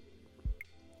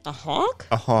 A hawk?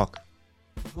 A hawk.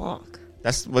 A hawk.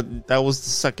 That was the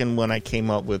second one I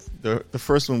came up with. The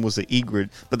first one was an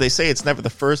egret, but they say it's never the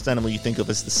first animal you think of,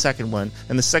 it's the second one,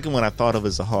 and the second one I thought of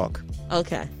as a hawk.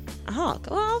 Okay, a hawk.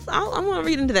 Well, I'm gonna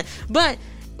read into that. But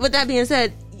with that being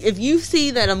said, if you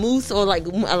see that a moose or like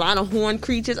a lot of horned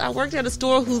creatures, I worked at a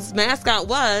store whose mascot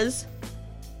was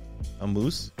a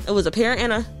moose. It was a parrot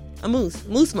and a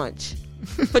moose munch.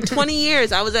 For 20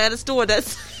 years, I was at a store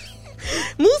that's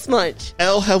moose munch.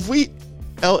 Have we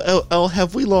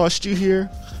lost you here?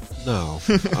 No,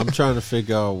 I'm trying to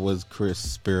figure out what Chris'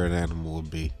 spirit animal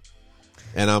would be,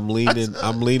 and I'm leaning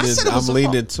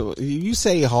to. You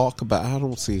say hawk, but I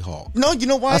don't see hawk. No, you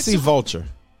know why? I see vulture.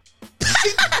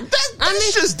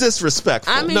 That's just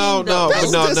disrespectful. No,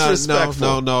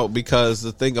 because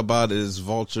the thing about it is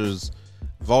vultures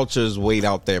wait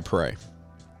out their prey.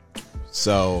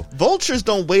 So vultures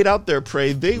don't wait out their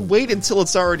prey. They wait until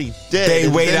it's already dead. They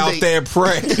wait out their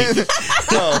prey.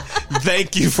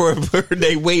 Thank you for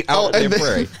they wait out their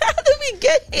prey. How did we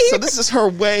get here? So this is her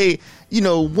way.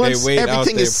 Once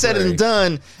everything is said and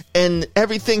done and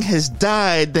everything has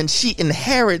died, then she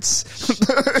inherits.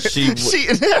 She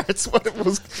inherits what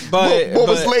was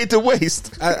laid to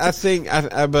waste. I think.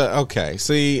 But okay.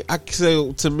 See,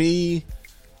 so to me.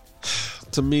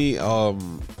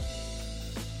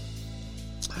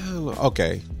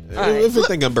 Okay, if you're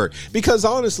thinking bird, because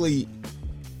honestly,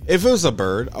 if it was a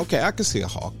bird, okay, I could see a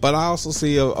hawk, but I also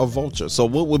see a vulture. So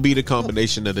what would be the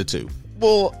combination of the two?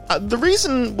 Well,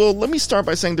 let me start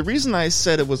by saying the reason I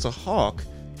said it was a hawk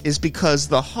is because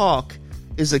the hawk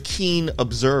is a keen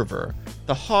observer.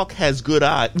 The hawk has good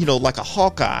eye, like a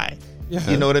hawk eye. Yeah.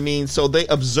 You know what I mean? So they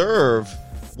observe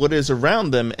what is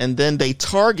around them, and then they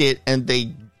target and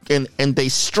they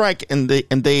strike and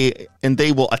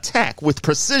they will attack with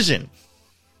precision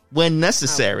when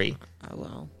necessary.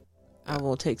 I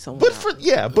will take someone. But for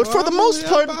the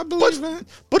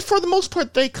most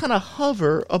part, they kind of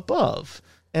hover above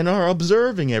and are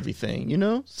observing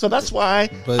everything. So that's why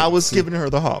I was giving her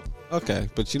the hawk. Okay,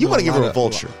 but you want to give her a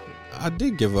vulture. I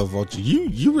did give her a vulture.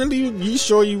 You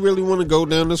sure you really want to go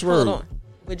down this road? Hold on.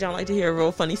 Would y'all like to hear a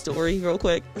real funny story real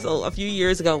quick? So a few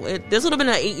years ago, this would have been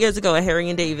 8 years ago at Harry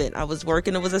and David. I was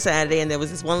working, it was a Saturday, and there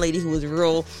was this one lady who was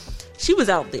she was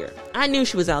out there. I knew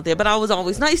she was out there, but I was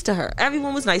always nice to her.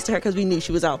 Everyone was nice to her because we knew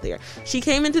she was out there. She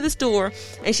came into the store,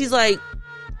 and she's like,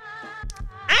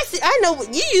 I know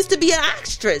you used to be an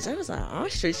ostrich. I was like,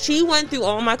 ostrich? She went through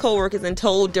all my coworkers and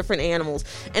told different animals.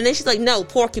 And then she's like, no,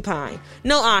 porcupine.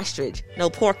 No ostrich. No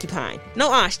porcupine.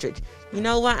 No ostrich. You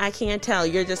know what? I can't tell.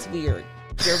 You're just weird.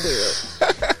 You're weird.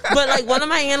 But like one of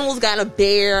my animals got a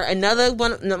bear, another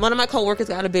one of my coworkers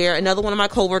got a bear, another one of my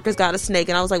coworkers got a snake,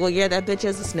 and I was like, well, yeah, that bitch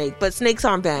is a snake. But snakes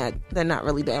aren't bad. They're not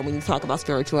really bad when you talk about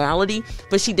spirituality.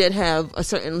 But she did have a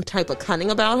certain type of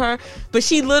cunning about her. But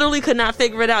she literally could not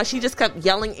figure it out. She just kept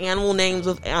yelling animal names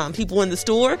with people in the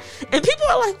store, and people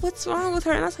are like, what's wrong with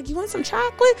her? And I was like, you want some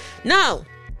chocolate? No,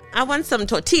 I want some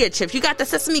tortilla chips. You got the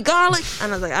sesame garlic?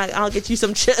 And I was like, I'll get you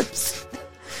some chips.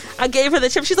 I gave her the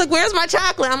chip. She's like, where's my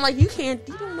chocolate? I'm like, you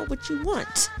don't know what you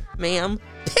want, ma'am.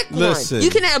 Pick one.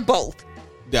 You can have both.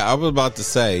 Yeah, I was about to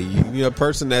say, a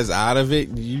person that's out of it,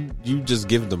 you just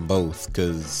give them both,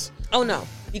 because... Oh, no.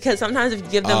 Because sometimes if you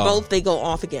give them both, they go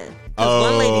off again.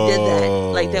 Because one lady did that.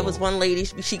 Like, there was one lady,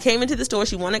 she came into the store,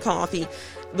 she wanted coffee,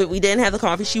 but we didn't have the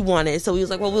coffee she wanted. So we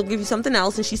was like, well, we'll give you something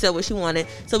else. And she said what she wanted.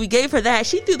 So we gave her that.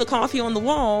 She threw the coffee on the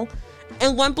wall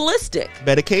and went ballistic.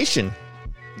 Medication.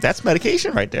 That's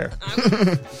medication right there.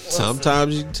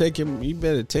 Sometimes you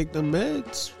better take the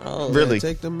meds. Oh, really?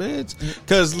 Take the meds.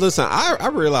 Because listen, I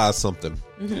realized something,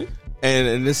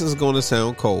 and this is going to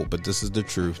sound cold, but this is the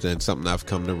truth, and something I've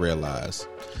come to realize.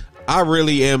 I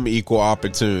really am equal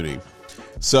opportunity.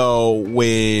 So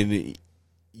when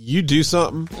you do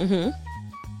something,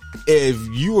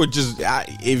 if you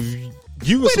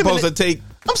were supposed to take.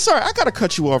 I'm sorry, I gotta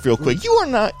cut you off real quick. You are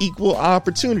not equal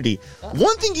opportunity.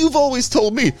 One thing you've always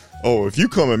told me, if you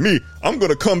come at me, I'm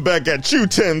gonna come back at you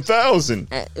 10,000.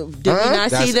 Did we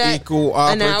not see that? Equal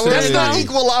opportunity. That's not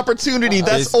equal opportunity.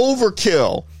 That's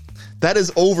overkill. That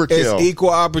is overkill. It's equal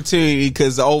opportunity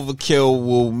because overkill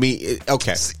will mean.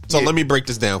 Okay, so let me break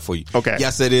this down for you. Okay.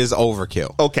 Yes, it is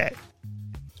overkill. Okay.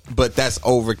 But that's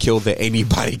overkill that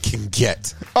anybody can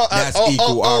get. That's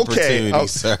equal opportunity,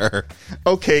 sir.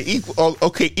 Okay, equal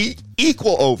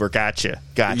over. Gotcha.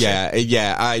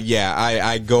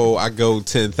 I go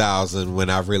 10,000 when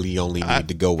I really only need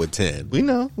to go with 10. We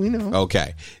know.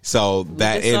 Okay, so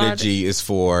that energy is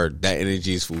for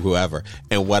whoever.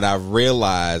 And what I've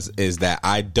realized is that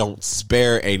I don't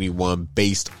spare anyone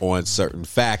based on certain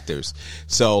factors.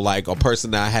 So, like a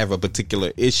person that I have a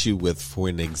particular issue with, for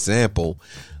an example.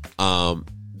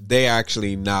 They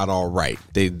actually not all right.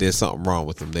 There's something wrong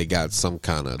with them. They got some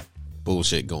kind of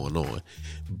bullshit going on.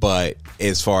 But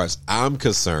as far as I'm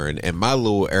concerned, and my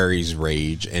little Aries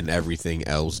rage and everything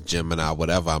else, Gemini,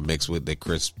 whatever I mix with that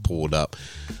Chris pulled up,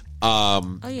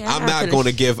 I'm not going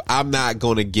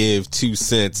to give 2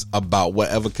 cents about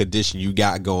whatever condition you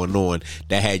got going on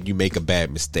that had you make a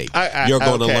bad mistake. You're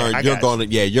going to learn. You're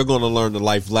going to learn the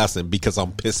life lesson because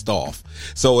I'm pissed off.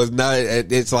 So it's not.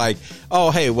 It's like, oh,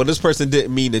 hey, well, this person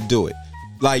didn't mean to do it.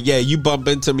 Like, yeah, you bump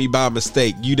into me by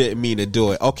mistake. You didn't mean to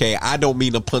do it. Okay, I don't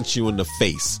mean to punch you in the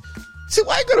face. See,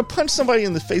 why are you going to punch somebody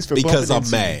in the face for because I'm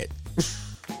mad?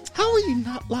 How are you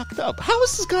not locked up? How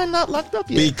is this guy not locked up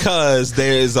yet? Because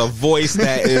there is a voice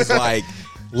that is like,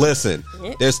 listen,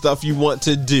 there's stuff you want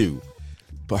to do,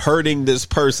 but hurting this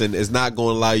person is not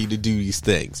going to allow you to do these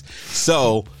things.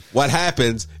 So what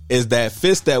happens is that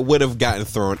fist that would have gotten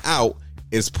thrown out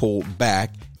is pulled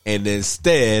back, and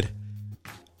instead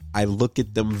I look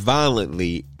at them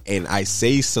violently and I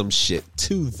say some shit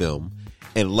to them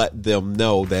and let them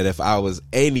know that if I was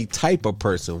any type of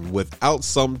person without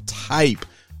some type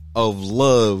of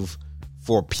love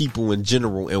for people in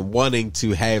general and wanting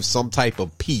to have some type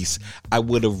of peace, I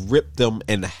would have ripped them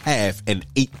in half and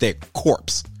ate their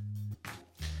corpse.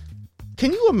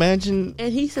 Can you imagine?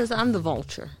 And he says, I'm the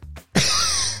vulture.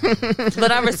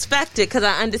 But I respect it because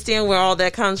I understand where all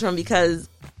that comes from, because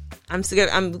I'm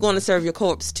going to serve your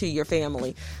corpse to your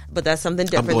family, but that's something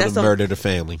different. I'm going to murder the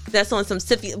family. That's on some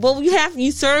sippy. Well,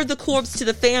 you serve the corpse to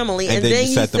the family, and then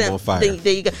you set them on fire.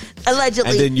 There you go.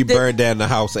 Allegedly, and then you burn down the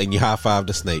house and you high five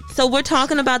the snake. So we're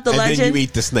talking about the legend. And then you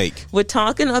eat the snake. We're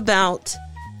talking about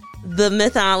the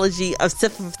mythology of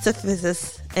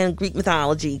Sisyphus and Greek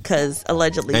mythology, because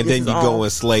allegedly, and then you go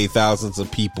and slay thousands of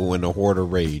people in a horde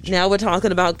of rage. Now we're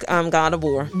talking about God of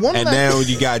War, and now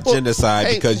you got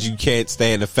genocide because you can't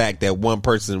stand the fact that one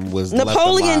person was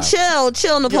Napoleon. Left alive.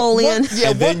 Chill, Napoleon.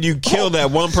 Then you kill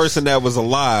that one person that was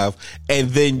alive, and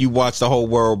then you watch the whole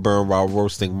world burn while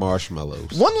roasting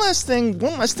marshmallows. One last thing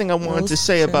I wanted to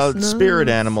say about spirit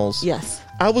animals. Yes,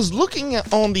 I was looking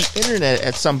on the internet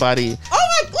at somebody. Oh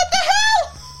my! What the hell?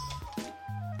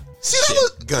 See, that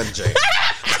was gun jam.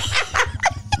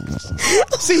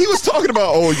 See, he was talking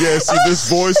about, oh yeah, see, this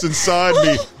voice inside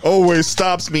me always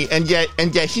stops me, and yet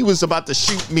he was about to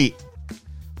shoot me.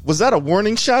 Was that a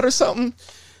warning shot or something?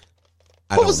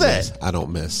 What was that? I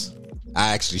don't miss.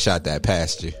 I actually shot that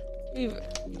past you.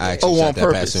 I actually shot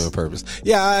that past you on purpose.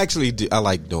 Yeah, I actually do. I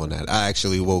like doing that. I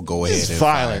actually will go ahead and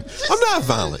violent. Fire. I'm not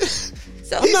violent.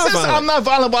 So I'm not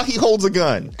violent while he holds a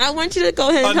gun. I want you to go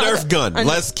ahead and a Nerf gun.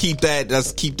 Let's keep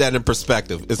that in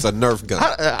perspective. It's a Nerf gun.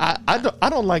 I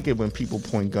don't like it when people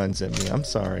point guns at me. I'm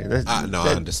sorry. I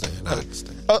understand.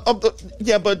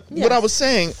 Yeah, but what I was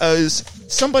saying is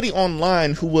somebody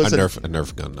online who was a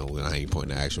Nerf gun. No, I ain't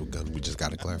pointing the actual gun. We just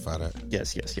got to clarify that.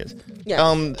 Yes.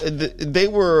 They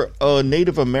were a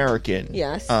Native American.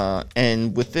 Yes.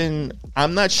 And within,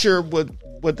 I'm not sure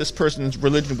what this person's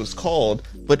religion was called,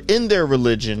 but in their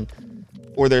religion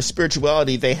or their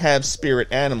spirituality, they have spirit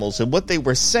animals. And what they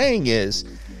were saying is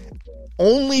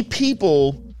only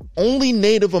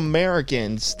Native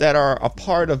Americans that are a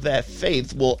part of that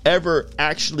faith will ever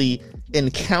actually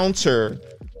encounter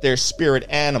their spirit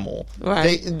animal.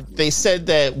 Right. They said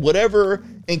that whatever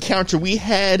encounter we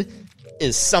had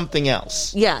is something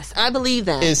else. Yes, I believe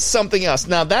that. Is something else.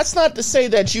 Now, that's not to say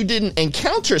that you didn't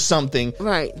encounter something.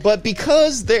 Right. But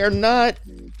because they're not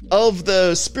of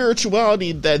the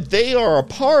spirituality that they are a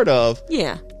part of,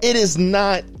 it is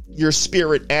not your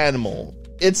spirit animal.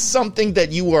 It's something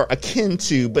that you are akin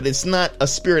to, but it's not a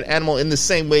spirit animal in the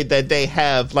same way that they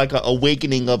have like an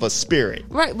awakening of a spirit.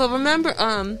 Right. But remember,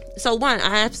 so one,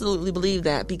 I absolutely believe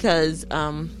that because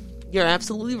you're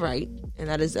absolutely right. And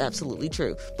that is absolutely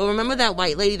true. But remember that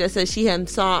white lady that said she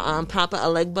saw Papa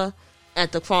Alegba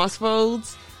at the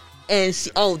crossroads? And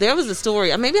there was a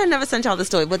story. Maybe I never sent y'all the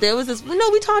story, but there was this. No,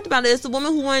 we talked about it. It's the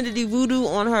woman who wanted to do voodoo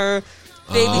on her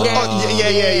baby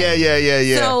daddy.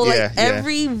 Yeah. So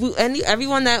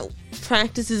everyone that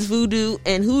practices voodoo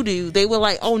and hoodoo, they were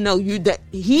like, oh no,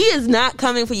 he is not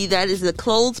coming for you. That is a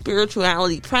closed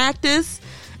spirituality practice.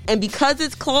 And because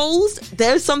it's closed,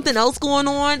 there's something else going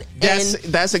on.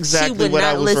 That's exactly what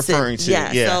I was referring to.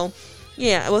 Yeah. So,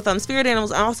 yeah, with spirit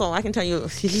animals, also, I can tell you,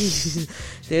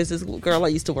 there's this girl I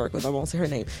used to work with, I won't say her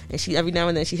name, and she every now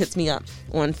and then she hits me up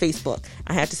on Facebook.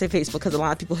 I have to say Facebook because a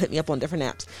lot of people hit me up on different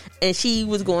apps. And she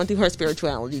was going through her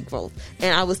spirituality growth.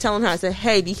 And I was telling her, I said,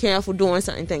 hey, be careful doing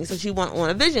certain things. So she went on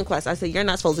a vision quest. I said, you're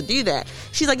not supposed to do that.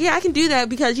 She's like, yeah, I can do that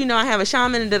because, I have a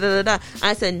shaman and da-da-da-da.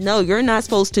 I said, no, you're not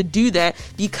supposed to do that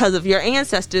because of your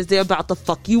ancestors. They're about to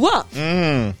fuck you up.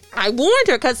 I warned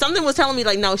her because something was telling me,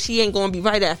 like, no, she ain't going to be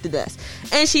right after this.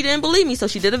 And she didn't believe me. So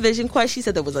she did a vision quest. She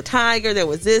said there was a tiger, there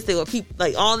was this, there were people,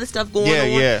 like, all this stuff going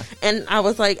on. Yeah. And I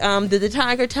was like, did the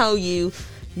tiger tell you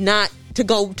not to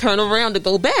go turn around to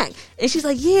go back? And she's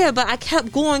like, yeah, but I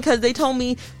kept going because they told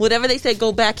me whatever they said,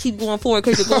 go back, keep going forward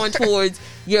because you're going towards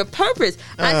your purpose.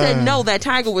 I said, no, that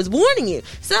tiger was warning you.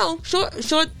 So,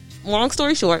 long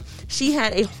story short, she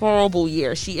had a horrible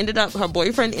year. Her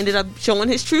boyfriend ended up showing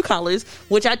his true colors,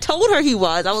 which I told her he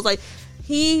was. I was like,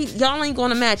 y'all ain't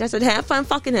going to match. I said, have fun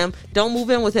fucking him. Don't move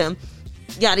in with him.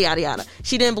 Yada, yada, yada.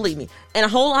 She didn't believe me. And a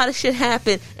whole lot of shit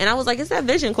happened. And I was like, it's that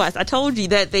vision quest. I told you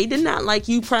that they did not like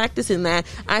you practicing that.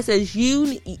 I said,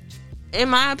 in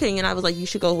my opinion, I was like, you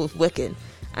should go with Wiccan.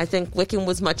 I think Wiccan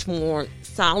was much more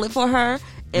solid for her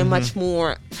and much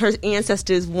more, her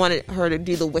ancestors wanted her to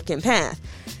do the Wiccan path.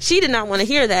 She did not want to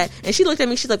hear that. And she looked at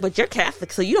me, she's like, but you're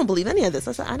Catholic, so you don't believe any of this.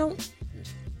 I said,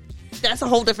 that's a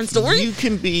whole different story. You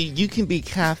can be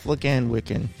Catholic and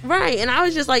Wiccan. Right. And I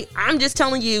was just like, I'm just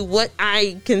telling you what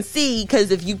I can see, because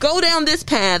if you go down this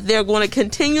path, they're going to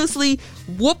continuously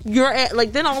whoop your ass.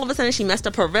 Like, then all of a sudden she messed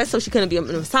up her wrist, so she couldn't be a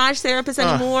massage therapist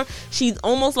anymore. She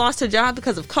almost lost her job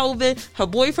because of COVID. Her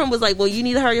boyfriend was like, well, you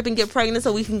need to hurry up and get pregnant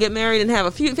so we can get married and have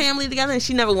a few family together. And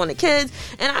she never wanted kids.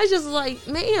 And I was just like,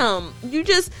 ma'am,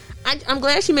 I'm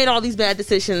glad she made all these bad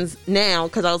decisions now,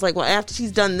 because I was like, well, after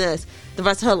she's done this, the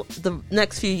rest of the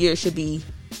next few years should be.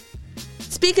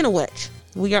 Speaking of which,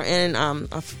 we are in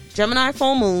a Gemini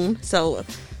full moon, so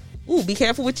be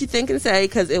careful what you think and say,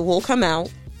 because it will come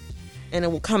out, and it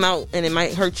will come out, and it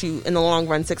might hurt you in the long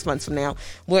run 6 months from now.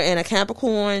 We're in a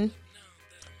Capricorn.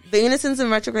 Venus is in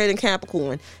retrograde in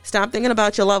Capricorn. Stop thinking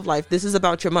about your love life. This is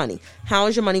about your money. How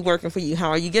is your money working for you? How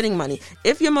are you getting money?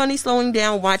 If your money's slowing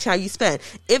down, watch how you spend.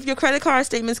 If your credit card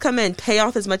statements come in, pay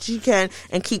off as much as you can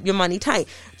and keep your money tight.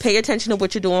 Pay attention to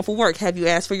what you're doing for work. Have you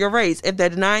asked for your raise? If they're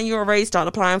denying you a raise, start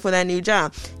applying for that new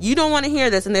job. You don't want to hear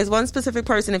this. And there's one specific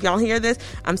person. If y'all hear this,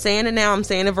 I'm saying it now. I'm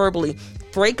saying it verbally.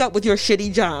 Break up with your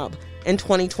shitty job in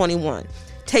 2021.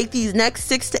 Take these next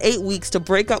 6 to 8 weeks to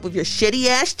break up with your shitty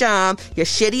ass job, your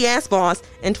shitty ass boss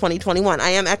in 2021. I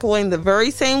am echoing the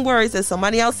very same words as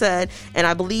somebody else said, and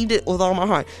I believed it with all my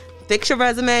heart. Fix your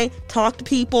resume, talk to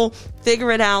people,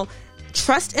 figure it out.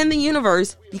 Trust in the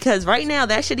universe, because right now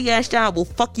that shitty ass job will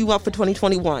fuck you up for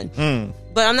 2021.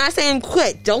 But I'm not saying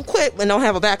quit. Don't quit and don't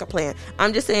have a backup plan.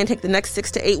 I'm just saying take the next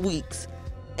 6 to 8 weeks.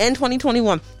 In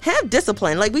 2021, have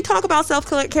discipline. Like, we talk about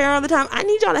self-care all the time. I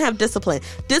need y'all to have discipline.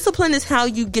 Discipline is how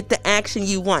you get the action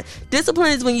you want.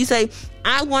 Discipline is when you say,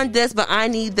 I want this, but I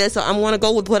need this, so I'm going to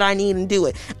go with what I need and do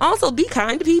it. Also, be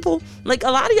kind to people. Like, a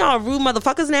lot of y'all are rude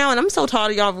motherfuckers now, and I'm so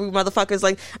tired of y'all rude motherfuckers.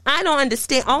 Like, I don't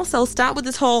understand. Also, stop with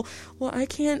this whole, well, I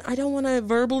don't want to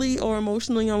verbally or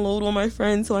emotionally unload on my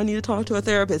friends, so I need to talk to a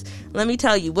therapist. Let me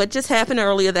tell you, what just happened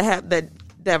earlier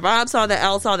that Rob saw, that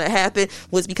Al saw, that happened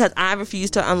was because I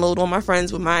refused to unload on my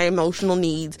friends with my emotional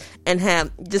needs and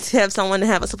have someone to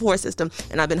have a support system.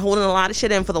 And I've been holding a lot of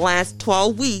shit in for the last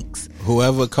 12 weeks.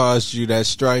 Whoever caused you that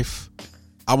strife,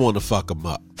 I want to fuck them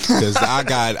up, because I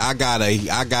got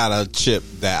a chip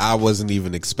that I wasn't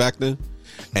even expecting,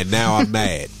 and now I'm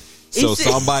mad. So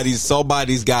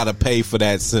somebody's got to pay for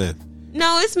that sin.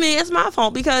 No, it's me. It's my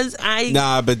fault, because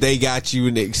but they got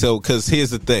you. So, because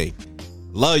here's the thing.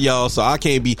 Love y'all, so I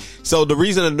can't be. So the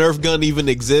reason a Nerf gun even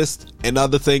exists and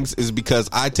other things is because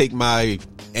I take my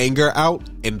anger out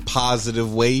in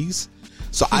positive ways,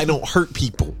 so I don't hurt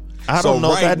people. I don't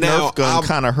know, that Nerf gun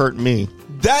kind of hurt me.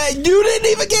 That you didn't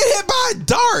even get hit by a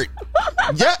dart.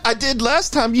 Yeah, I did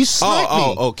last time. You sniped me.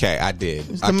 Oh, okay, I did.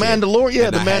 It's the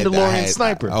Mandalorian, the Mandalorian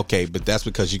sniper. Okay, but that's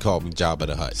because you called me Jabba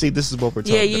the Hutt. See, this is what we're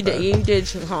talking about. Yeah, you did.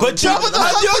 But Jabba the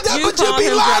Hutt, but you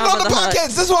be lying on the podcast.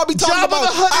 This is what I be talking about. Jabba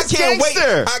the Hutt is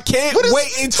gangster. I can't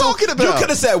wait until talking about. You could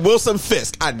have said Wilson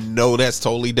Fisk. I know that's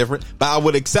totally different, but I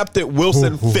would accept it.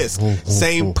 Wilson Fisk,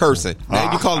 same person.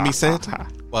 Now you calling me Santa?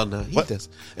 Well, no, he does.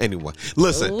 Anyway,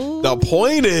 listen. The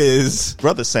point is,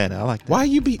 Brother Santa, I like that. why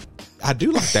you be? I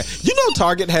do like that. You know,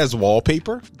 Target has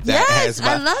wallpaper. That has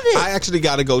I love it. I actually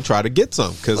got to go try to get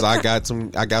some because I got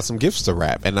some gifts to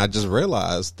wrap, and I just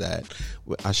realized that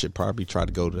I should probably try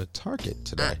to go to Target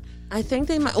today. I think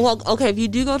they might. Well, okay, if you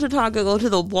do go to Target, go to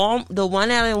the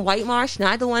one out in White Marsh,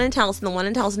 not the one in Towson. The one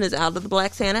in Towson is out of the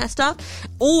Black Santa stuff.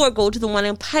 Or go to the one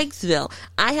in Pikesville.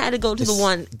 I had to go to the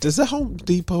one. Is that Home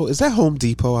Depot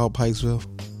out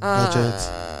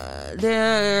Pikesville?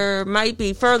 There might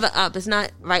be further up. It's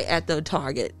not right at the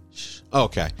Target.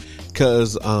 Okay,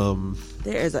 because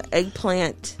there's an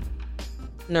eggplant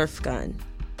Nerf gun.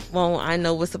 Well, I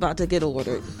know what's about to get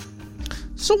ordered.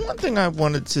 So one thing I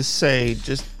wanted to say,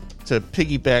 just to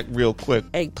piggyback real quick,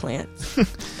 Eggplant.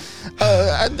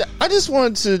 I just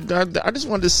wanted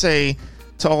to say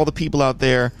to all the people out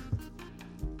there,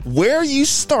 where you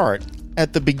start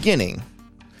at the beginning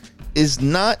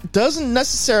doesn't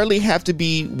necessarily have to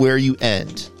be where you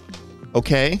end.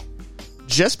 Okay?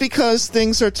 Just because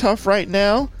things are tough right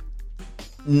now,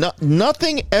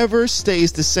 nothing ever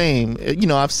stays the same. You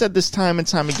know, I've said this time and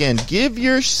time again. Give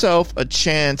yourself a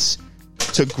chance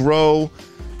to grow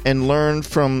and learn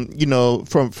from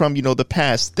the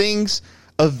past. Things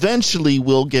eventually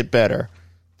will get better.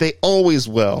 They always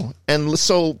will. And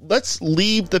so let's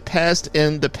leave the past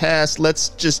in the past. Let's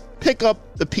just pick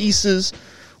up the pieces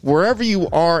wherever you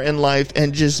are in life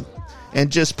and just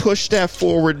push that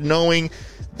forward, knowing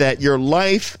that your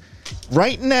life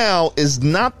right now is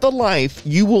not the life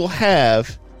you will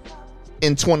have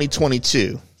in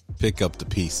 2022. Pick up the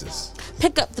pieces.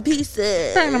 Pick up the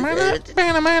pieces. Hey, I heard you.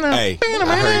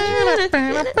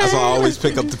 That's why I always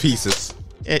pick up the pieces.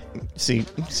 See.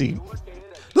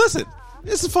 Listen,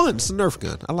 it's fun. It's a Nerf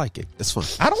gun. I like it. It's fun.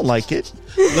 I don't like it.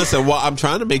 Listen, well, I'm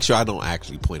trying to make sure I don't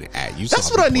actually point it at you. That's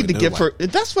what I need to get for.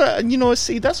 That's what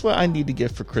That's what I need to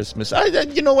get for Christmas.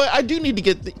 You know what? I do need to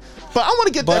get, but I want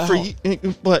to get that for you.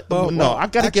 But no, I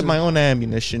got to get my own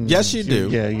ammunition. Yes, you do.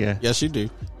 Yeah. Yes, you do.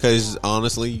 Because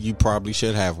honestly, you probably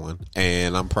should have one,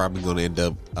 and I'm probably going to end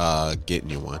up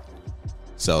getting you one.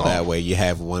 So that way you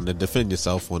have one to defend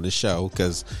yourself on the show,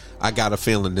 because I got a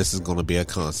feeling this is going to be a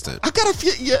constant. I got to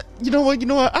feel, yeah, you know what,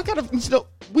 I got to,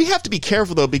 we have to be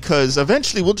careful though, because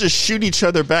eventually we'll just shoot each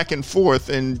other back and forth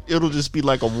and it'll just be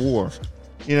like a war.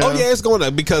 You know? Oh yeah, it's going to,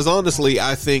 because honestly,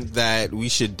 I think that we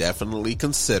should definitely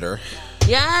consider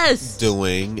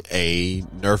doing a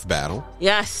Nerf battle.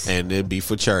 Yes. And it'd be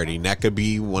for charity. And that could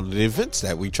be one of the events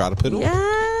that we try to put on.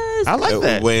 I like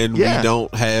that. When we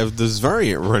don't have this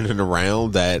variant running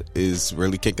around that is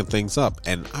really kicking things up.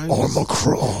 And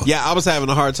Omicron. Yeah, I was having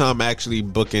a hard time actually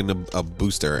booking a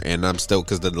booster, and I'm still,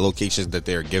 because the locations that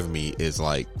they're giving me is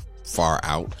like far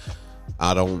out.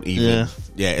 I don't even.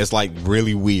 Yeah, it's like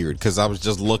really weird, because I was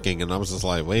just looking and I was just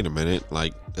like, wait a minute,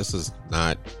 like this is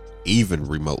not even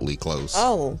remotely close.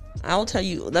 Oh, I'll tell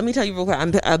you. Let me tell you real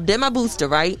quick. I did my booster,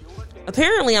 right?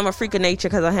 Apparently, I'm a freak of nature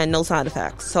because I had no side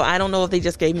effects. So I don't know if they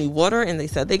just gave me water and they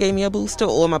said they gave me a booster,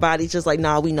 or my body's just like,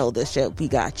 nah, we know this shit. We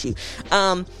got you.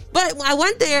 But I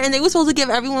went there and they were supposed to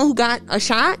give everyone who got a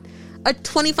shot a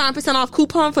 25% off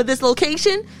coupon for this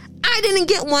location. I didn't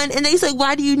get one. And they said,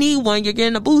 why do you need one? You're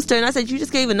getting a booster. And I said, you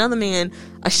just gave another man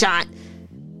a shot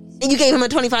and you gave him a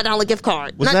 $25 gift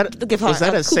card. Was that a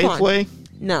Safeway?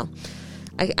 No.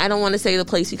 I don't want to say the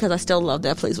place because I still love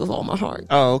that place with all my heart.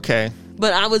 Oh, okay.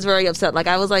 But I was very upset. Like,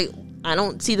 I was like, I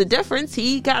don't see the difference.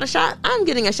 He got a shot. I'm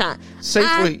getting a shot.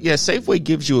 Safeway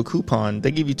gives you a coupon. They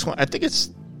give you, I think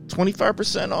it's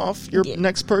 25% off your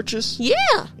next purchase.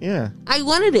 Yeah. I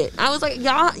wanted it. I was like,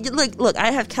 y'all, look,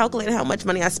 I have calculated how much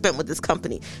money I spent with this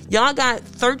company. Y'all got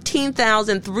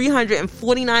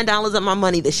 $13,349 of my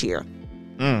money this year.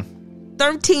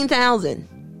 $13,000.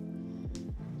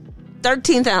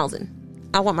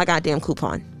 I want my goddamn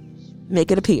coupon.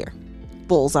 Make it appear.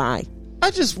 Bullseye. I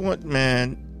just want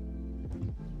to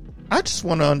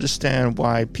understand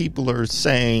why people are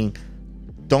saying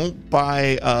don't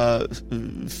buy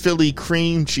Philly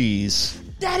cream cheese.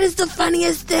 That is the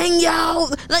funniest thing, yo.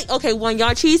 Like, okay, one,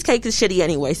 y'all cheesecake is shitty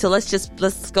anyway, so let's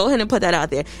go ahead and put that out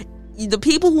there. The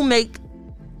people who make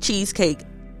cheesecake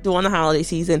during the holiday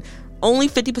season, only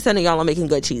 50% of y'all are making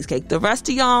good cheesecake. The rest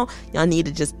of y'all need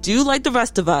to just do like the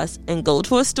rest of us and go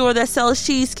to a store that sells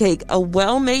cheesecake, a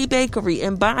well-made bakery,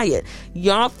 and buy it.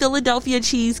 Y'all Philadelphia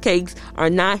cheesecakes are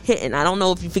not hitting. I don't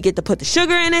know if you forget to put the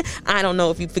sugar in it. I don't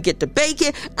know if you forget to bake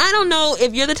it. I don't know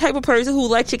if you're the type of person who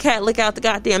lets your cat lick out the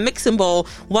goddamn mixing bowl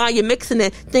while you're mixing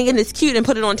it, thinking it's cute, and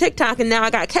put it on TikTok, and now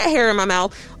I got cat hair in my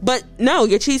mouth. But no,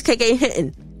 your cheesecake ain't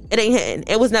hitting. It ain't hitting.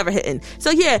 It was never hitting. So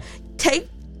yeah, take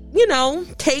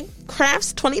take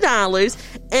crafts $20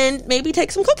 and maybe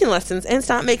take some cooking lessons and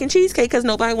stop making cheesecake because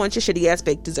nobody wants your shitty ass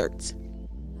baked desserts.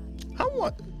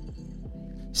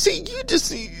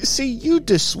 You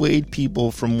dissuade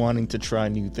people from wanting to try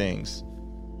new things.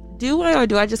 Do I, or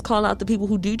do I just call out the people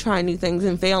who do try new things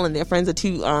and fail, and their friends are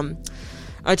too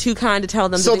kind to tell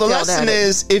them? So the lesson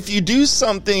is, if you do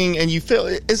something and you fail,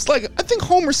 it's like, I think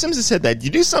Homer Simpson said that, you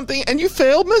do something and you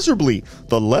fail miserably.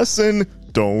 The lesson: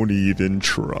 don't even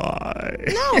try.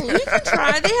 No, you can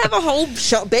try. They have a whole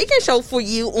baking show for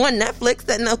you on Netflix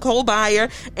that Nicole Byer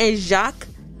and Jacques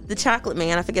the Chocolate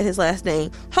Man, I forget his last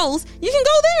name, host. You can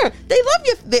go there. They love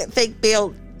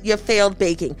your failed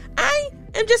baking. I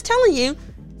am just telling you,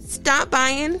 stop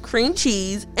buying cream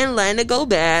cheese and letting it go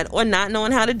bad, or not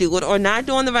knowing how to do it, or not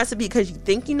doing the recipe because you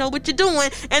think you know what you're doing,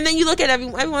 and then you look at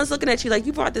everyone's looking at you like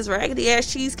you brought this raggedy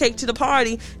ass cheesecake to the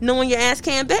party knowing your ass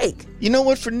can't bake. You know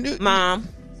what, Mom?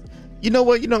 You know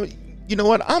what?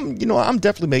 I'm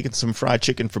definitely making some fried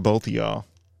chicken for both of y'all.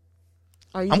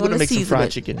 I'm going to make some fried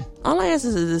chicken. All I ask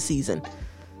is the season.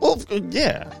 Well,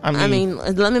 yeah. I mean,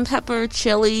 lemon pepper,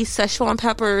 chili, Szechuan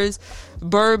peppers,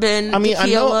 bourbon,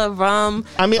 tequila, rum.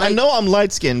 I know I'm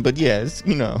light skinned, but yeah, it's,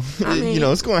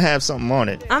 it's going to have something on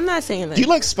it. I'm not saying that. Do you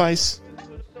like spice?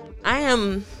 I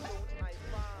am.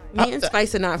 Me and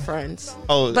spice are not friends.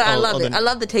 But I love it. I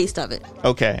love the taste of it.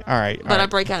 Okay, all right. But I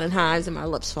break out in hives and my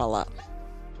lips fall up.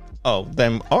 Oh,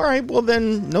 then all right. Well,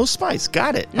 then no spice.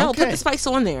 Got it. No, okay. Put the spice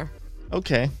on there.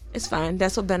 Okay. It's fine.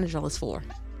 That's what Benadryl is for.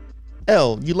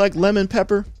 L, you like lemon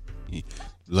pepper?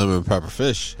 Lemon pepper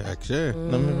fish, heck yeah.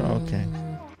 Okay.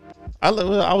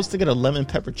 I was thinking of lemon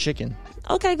pepper chicken.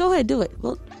 Okay, go ahead, do it.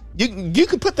 Well, you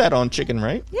could put that on chicken,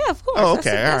 right? Yeah, of course. Oh,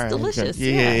 okay, that's all right. Delicious.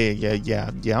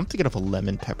 Yeah. I'm thinking of a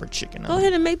lemon pepper chicken. Go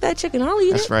ahead and make that chicken. I'll eat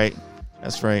it.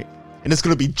 That's right. And it's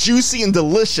going to be juicy and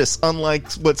delicious, unlike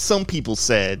what some people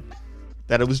said,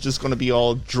 that it was just going to be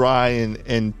all dry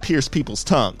and pierce people's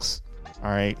tongues. All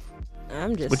right.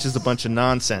 Which is a bunch of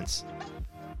nonsense.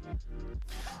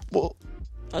 Well,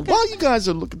 while you guys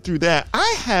are looking through that,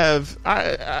 I have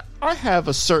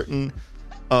a certain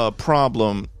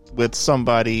problem with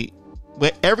somebody.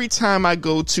 Where every time I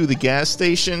go to the gas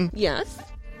station, yes,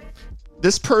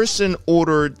 this person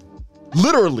ordered,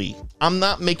 literally, I'm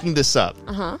not making this up.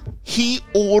 He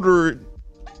ordered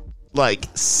like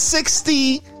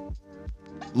 60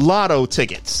 lotto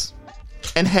tickets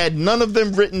and had none of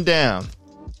them written down.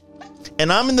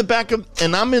 And I'm in the back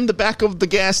of the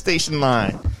gas station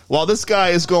line while this guy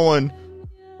is going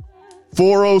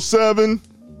 407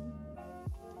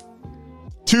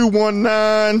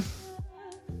 219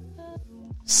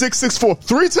 664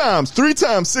 three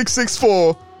times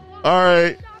 664. All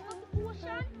right,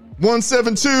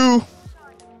 172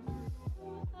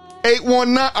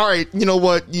 819. All right, you know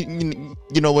what? You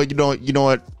know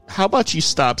what? How about you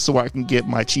stop so I can get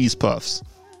my cheese puffs?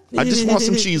 I just want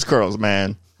some cheese curls,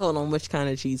 man. Hold on, which kind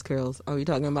of cheese curls? Are we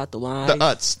talking about the wine? The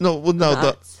Utz. The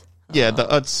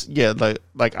Utz. Yeah,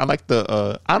 like I like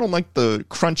the I don't like the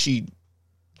crunchy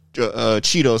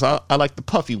Cheetos. I like the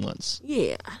puffy ones.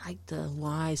 Yeah, I like the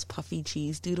Wise puffy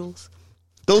cheese doodles.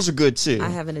 Those are good too. I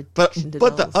have an addiction to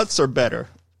those. But the Utz are better.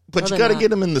 But you got to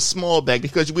get them in the small bag,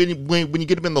 because when you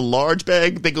get them in the large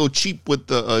bag, they go cheap with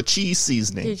the cheese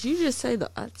seasoning. Did you just say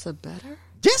the Utz are better?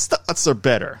 Yes, the Utz are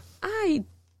better.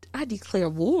 I declare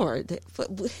war. Can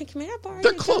I borrow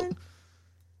They're close.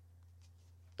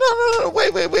 No.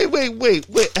 Wait.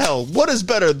 Hell, what is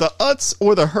better, the Utz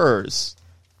or the Hers?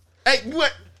 Hey,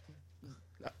 what?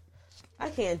 I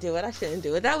can't do it. I shouldn't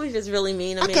do it. That was just really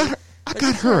mean of me. I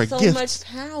got her a gift. So much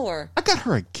power. I got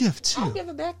her a gift too. I'll give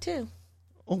it back too.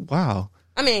 Oh wow.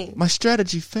 I mean, my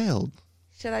strategy failed.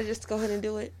 Should I just go ahead and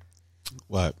do it?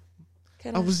 What?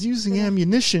 I was using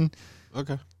ammunition.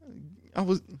 Okay.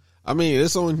 I mean,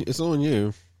 it's on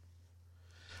you.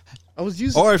 I was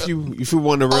using. Or if you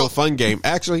want a real fun game,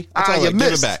 actually, give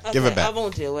it back. Okay, give it back. I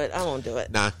won't do it.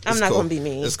 Nah, I'm not going to be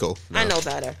mean. It's cool. No. I know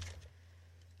better.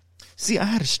 See, I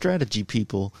had a strategy,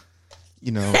 people.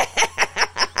 You know,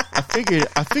 I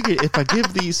figured if I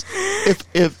give these,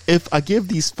 if I give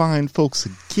these fine folks a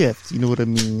gift, you know what I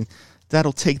mean,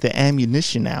 that'll take the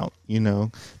ammunition out. You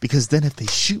know, because then if they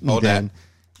shoot me,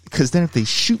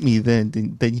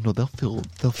 then you know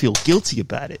they'll feel guilty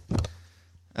about it.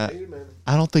 I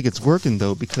don't think it's working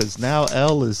though, because now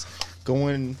L is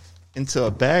going into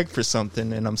a bag for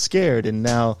something, and I'm scared. And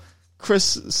now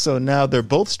Chris, so now they're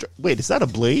both. Wait, is that a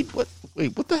blade? What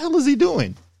the hell is he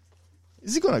doing?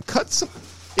 Is he going to cut some?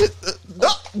 What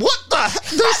the heck?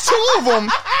 There's two of them.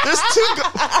 There's two.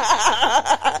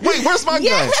 Wait, where's my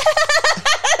gun?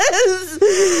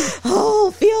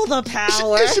 Oh, feel the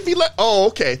power. It should be like. Oh,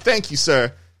 okay. Thank you,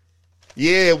 sir.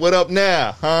 Yeah, what up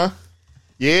now, huh?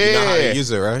 Yeah. You know how to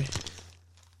use it, right?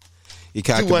 You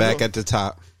cock it back at the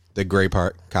top, the gray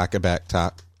part. Cock it back,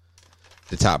 top.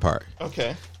 The top part.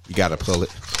 Okay. You got to pull it.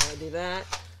 I'll do that.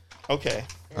 Okay.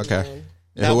 Okay.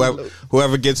 And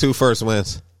whoever gets who first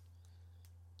wins.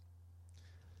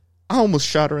 I almost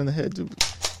shot her in the head, dude.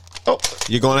 Oh,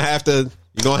 You're gonna have to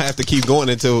keep going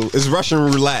until it's Russian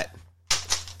roulette.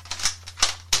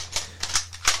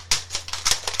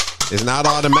 It's not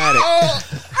automatic.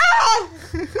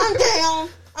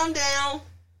 I'm down.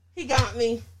 He got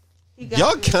me.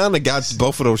 Y'all kind of got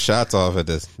both of those shots off at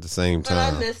the same But I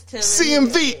time. missed him.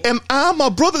 CMV, am I my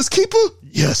brother's keeper?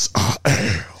 Yes, I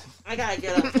am. I gotta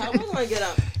get up. How am I gonna get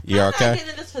up? You How okay? did I get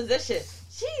in this position?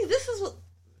 Jeez, this is what.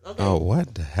 Okay. Oh,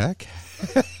 what the heck?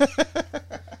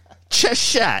 Chest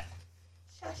shot.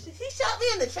 He shot me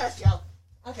in the chest, yo.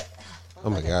 Okay. Oh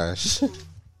my gosh.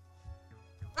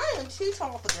 I am too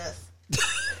tall for this.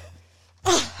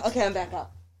 Okay, I'm back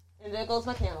up. And there goes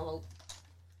my cantaloupe.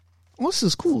 Oh, this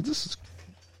is cool.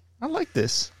 I like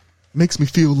this. Makes me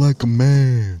feel like a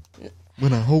man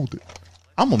when I hold it.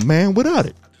 I'm a man without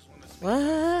it.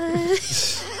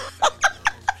 What?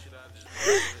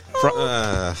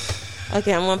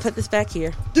 Okay, I'm gonna put this back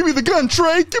here. Give me the gun,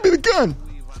 Trey. Give me the gun.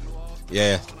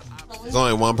 Yeah. There's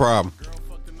only one problem.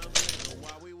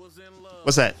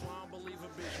 What's that?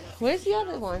 Where's the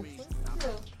other one?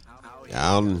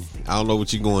 I don't know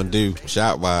what you're going to do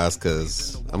shot wise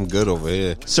because I'm good over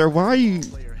here. Sir, why are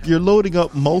you're loading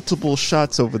up multiple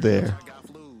shots over there?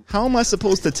 How am I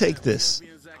supposed to take this?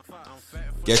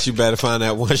 Guess you better find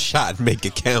that one shot and make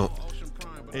it count.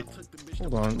 Hey,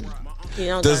 hold on.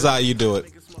 This is how you do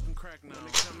it.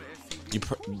 You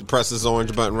press this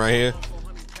orange button right here,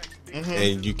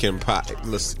 and you can pop.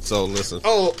 Listen.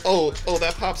 Oh,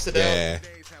 that pops it out. Yeah.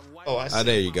 Oh, I see.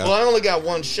 There you go. Well, I only got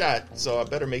one shot, so I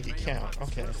better make it count.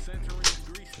 Okay.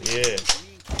 Yeah.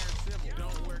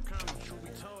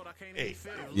 Hey.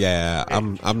 Yeah,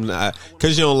 I'm not,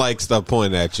 because you don't like stuff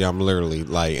pointing at you. I'm literally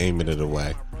like aiming it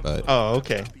away. But Oh,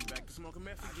 okay.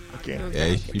 Okay.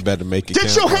 yeah, you better make it. Get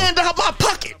count, your bro. hand out my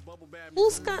pocket.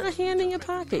 Who's got a hand in your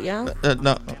pocket, y'all?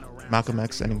 No, Malcolm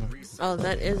X anymore. Oh,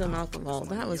 that is a Malcolm Ball.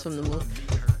 That was from the movie.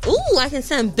 Ooh, I can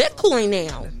send Bitcoin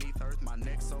now.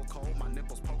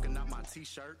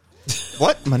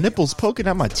 What? My nipples poking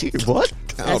out my tear. What?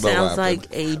 I That don't know why sounds I like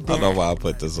put- a I don't know bat. why I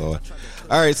put this on.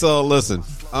 All right, so listen,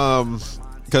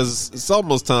 because it's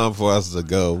almost time for us to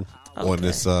go on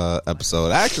this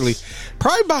episode. Actually,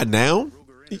 probably by now,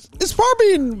 it's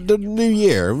probably in the new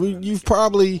year. I mean, you've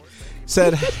probably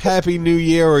said Happy New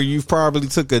Year, or you've probably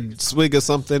took a swig of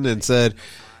something and said,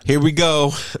 "Here we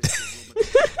go."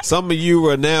 Some of you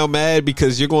are now mad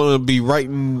because you're going to be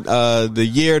writing the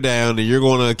year down, and you're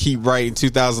going to keep writing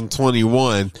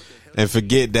 2021 and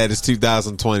forget that it's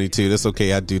 2022. That's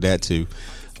okay. I do that too.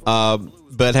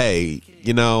 But hey,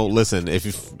 listen,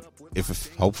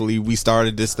 if hopefully we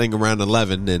started this thing around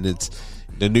 11 and it's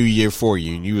the new year for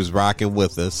you and you was rocking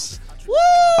with us.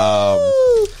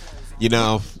 Woo!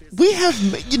 We have,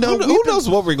 who knows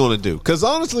what we're going to do? Because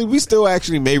honestly, we still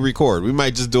actually may record. We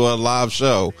might just do a live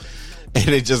show and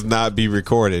it just not be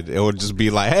recorded. It would just be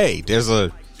like, hey, there's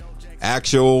a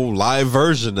actual live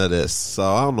version of this. So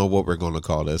I don't know what we're going to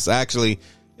call this. Actually,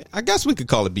 I guess we could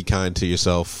call it "Be Kind to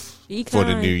Yourself" for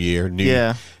the new year.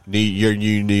 Your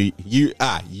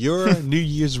New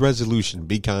Year's resolution: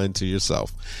 be kind to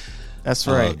yourself. That's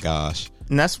right. Oh gosh,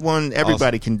 and that's one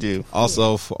everybody can do.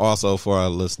 Also for our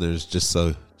listeners, just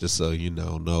so you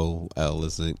know, no, L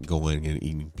isn't going and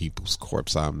eating people's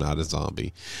corpse. I'm not a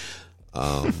zombie.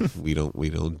 We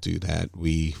don't do that.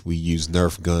 We use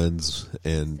Nerf guns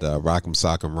and Rock'em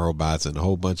Sock'em robots and a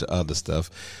whole bunch of other stuff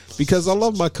because I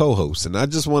love my co-hosts, and I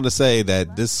just want to say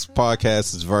that this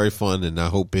podcast is very fun, and I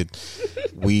hope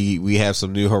we have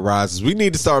some new horizons. We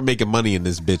need to start making money in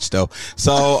this bitch though.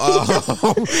 So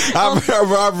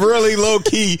I'm really low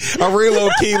key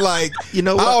like, I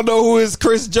don't know who is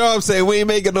Chris Jobs saying we ain't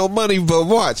making no money, but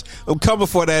watch, I'm coming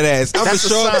for that ass. I'm gonna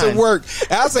show up to work.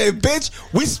 And I say, bitch,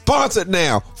 we sponsored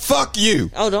now. Fuck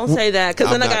you. Oh, don't say that,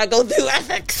 because then I gotta go through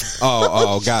ethics.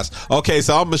 Oh gosh. Okay,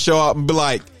 so I'm gonna show up and be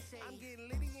like,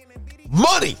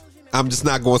 money. I'm just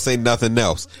not gonna say nothing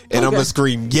else, and I'm gonna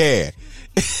scream, yeah.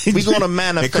 We gonna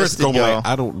manifest and Chris it, y'all. like,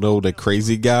 I don't know the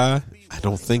crazy guy. I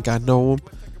don't think I know him,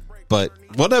 but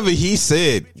whatever he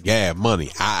said, yeah, money.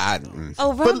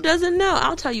 Rob doesn't know.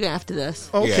 I'll tell you after this.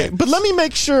 Okay, Yeah. but let me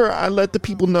make sure I let the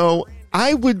people know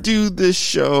I would do this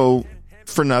show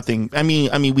for nothing. I mean,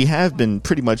 we have been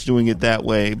pretty much doing it that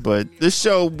way, but this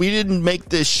show, we didn't make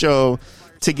this show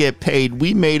to get paid.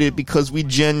 We made it because we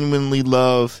genuinely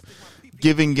love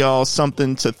giving y'all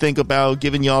something to think about,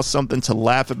 giving y'all something to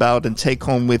laugh about and take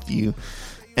home with you.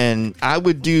 And I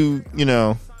would do,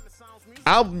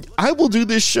 I will do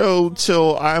this show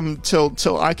till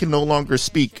I can no longer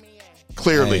speak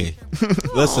clearly. Hey,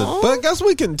 listen, but I guess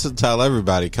we can tell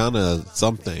everybody kind of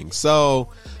something. So,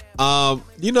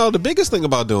 the biggest thing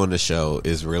about doing the show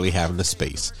is really having the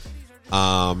space,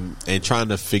 and trying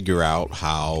to figure out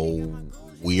how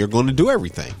we are going to do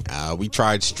everything. We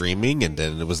tried streaming, and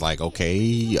then it was like,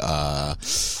 okay,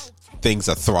 things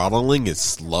are throttling. It's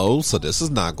slow, so this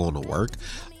is not going to work.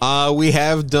 We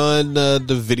have done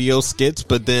the video skits,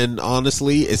 but then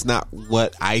honestly, it's not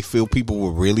what I feel people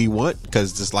would really want,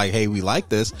 because it's like, hey, we like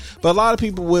this, but a lot of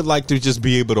people would like to just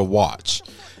be able to watch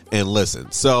and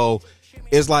listen. So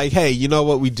it's like, hey, you know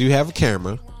what? We do have a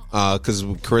camera, because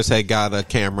Chris had got a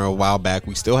camera a while back.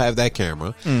 We still have that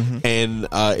camera, and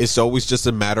it's always just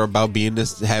a matter about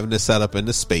having this set up in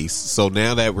the space. So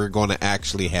now that we're going to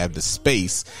actually have the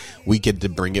space, we get to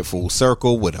bring it full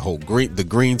circle with the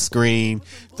green screen,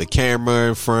 the camera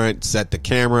in front, set the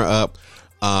camera up.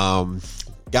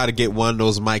 Got to get one of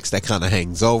those mics that kind of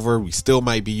hangs over. We still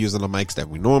might be using the mics that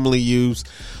we normally use.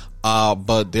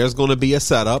 But there's going to be a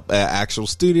setup, an actual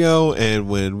studio, and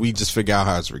when we just figure out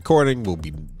how it's recording, we'll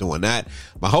be doing that.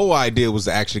 My whole idea was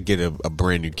to actually get a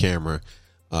brand new camera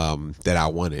that I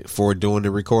wanted for doing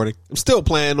the recording. I'm still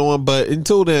planning on, but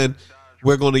until then,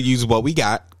 we're going to use what we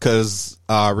got, because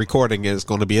recording is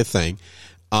going to be a thing.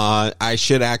 I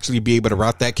should actually be able to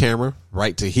route that camera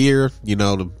right to here,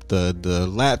 the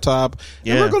laptop,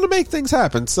 and we're going to make things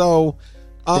happen. So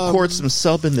record some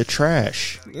sub in the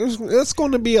trash. It's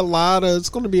going to be a lot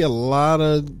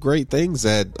of great things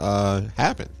that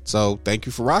happen. So thank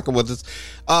you for rocking with us.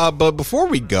 But before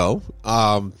we go,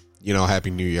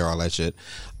 Happy New Year, all that shit.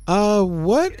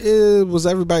 What was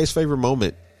everybody's favorite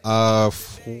moment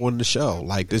on the show,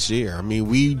 like this year? I mean,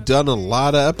 we've done a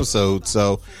lot of episodes,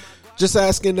 so just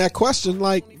asking that question,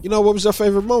 like, what was your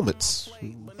favorite moments?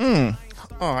 Oh,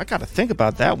 I got to think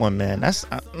about that one, man.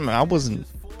 I wasn't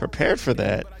prepared for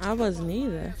that. I wasn't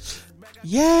either.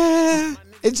 Yeah,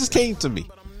 it just came to me.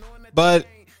 But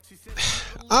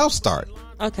I'll start.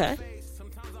 Okay.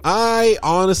 I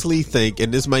honestly think,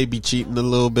 and this might be cheating a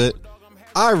little bit,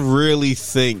 I really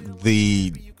think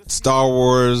the Star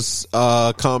Wars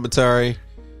commentary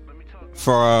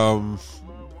from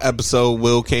episode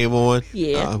Will came on,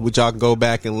 which y'all can go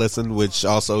back and listen, which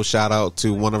also shout out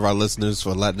to one of our listeners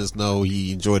for letting us know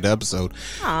he enjoyed the episode.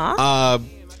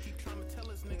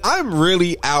 I'm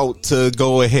really out to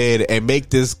go ahead and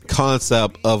make this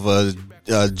concept of a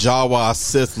Jawa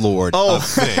Sith Lord a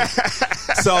thing.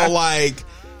 So like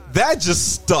that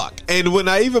just stuck. And when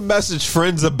I even messaged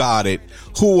friends about it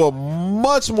who are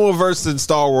much more versed in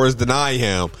Star Wars than I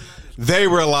am, they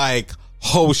were like,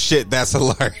 oh shit, that's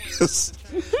hilarious.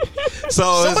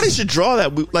 So somebody should draw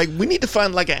that. Like, we need to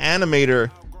find like an animator.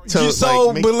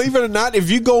 Believe it or not, if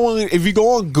you go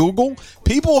on Google,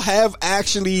 people have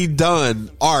actually done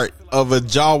art of a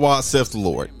Jawa Sith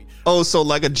Lord. Oh, so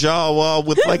like a Jawa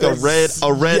with like a red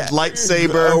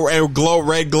lightsaber and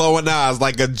red glowing eyes,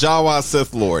 like a Jawa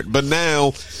Sith Lord. But now,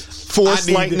 Force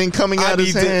lightning coming out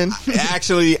his hand.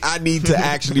 I need to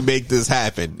actually make this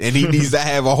happen, and he needs to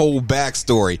have a whole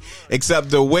backstory. Except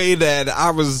the way that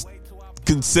I was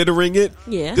considering it,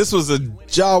 this was a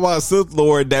Jawa Sith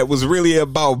Lord that was really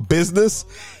about business,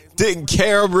 didn't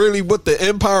care really what the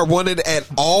Empire wanted at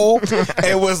all,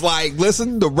 and was like,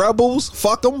 listen, the rebels,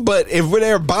 fuck them, but if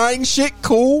they're buying shit,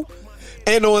 cool.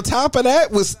 And on top of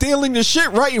that, was stealing the shit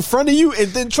right in front of you and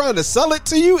then trying to sell it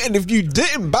to you, and if you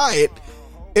didn't buy it,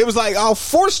 it was like, I'll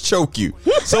force choke you.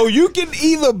 So you can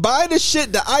either buy the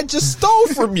shit that I just stole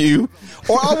from you,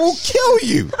 or I will kill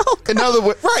you. In other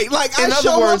words, right? Like, I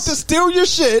show up to steal your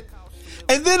shit,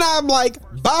 and then I'm like,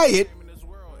 buy it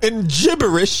in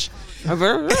gibberish,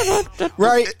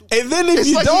 right? And then if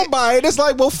you don't buy it, it's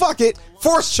like, well, fuck it,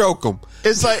 force choke them.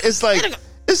 It's like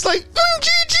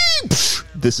GG.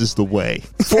 This is the way.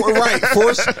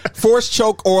 Force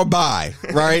choke or buy,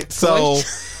 right? So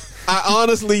I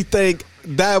honestly think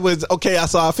that was okay.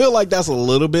 So I feel like that's a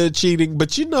little bit of cheating,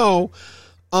 but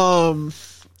I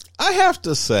have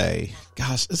to say,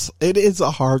 gosh, it is a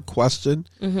hard question.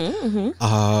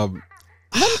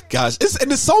 Gosh,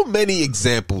 there's so many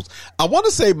examples. I want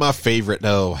to say my favorite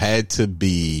though had to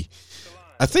be,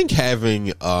 I think having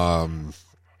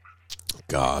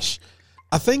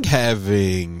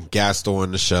Gaston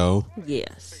on the show.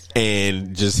 Yes.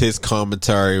 And just his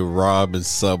commentary, Rob and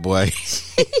Subway,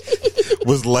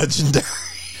 was legendary.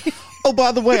 Oh,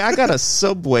 by the way, I got a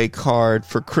Subway card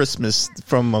for Christmas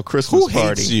from a Christmas party. Who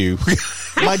hates you?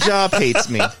 My job hates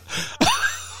me.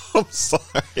 I'm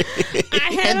sorry.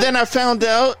 And then I found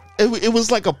out it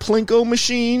was like a Plinko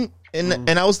machine,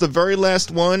 and I was the very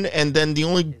last one, and then the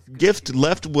only gift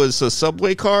left was a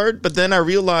Subway card, but then I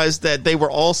realized that they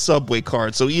were all Subway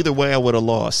cards, so either way I would have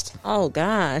lost. Oh,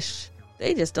 gosh.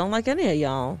 They just don't like any of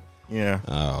y'all. Yeah.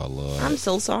 Oh, Lord. I'm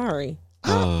so sorry.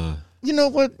 You know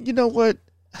what?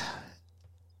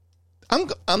 I'm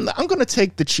going to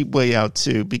take the cheap way out,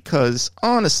 too, because,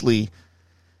 honestly,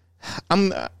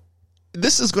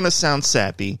 this is going to sound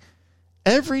sappy.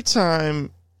 Every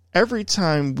time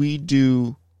we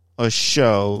do a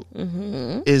show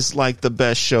is like the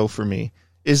best show for me,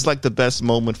 is like the best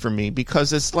moment for me,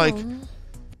 because it's like,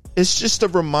 it's just a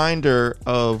reminder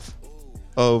of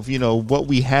what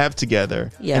we have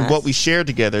together and what we share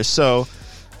together. So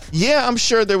yeah, I'm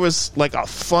sure there was like a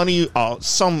funny,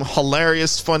 some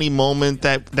hilarious funny moment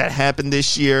that happened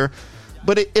this year,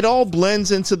 but it all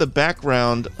blends into the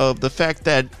background of the fact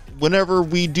that whenever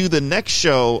we do the next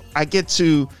show, I get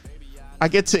to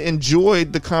enjoy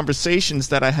the conversations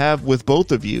that I have with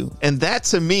both of you. And that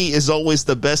to me is always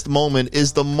the best moment,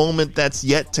 is the moment that's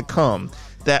yet to come,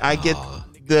 that I get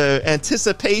the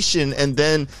anticipation and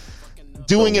then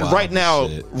doing it right now,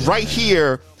 right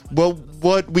here. Well,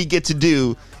 what we get to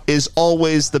do is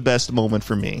always the best moment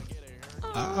for me.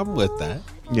 I'm with that.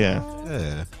 Yeah.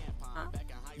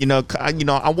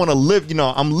 I want to live,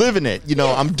 I'm living it,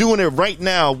 I'm doing it right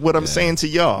now, what I'm saying to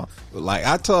y'all. Like,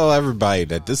 I tell everybody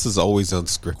that this is always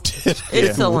unscripted.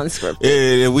 It's so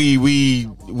unscripted.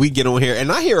 We get on here,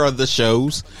 and I hear other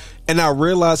shows, and I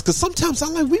realize, because sometimes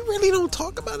I'm like, we really don't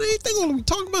talk about anything. We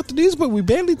talk about the news, but we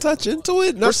barely touch into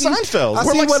it. And We're Seinfeld.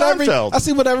 We're like Seinfeld. I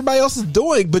see what everybody else is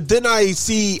doing, but then I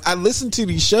listen to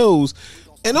these shows,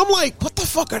 and I'm like, what the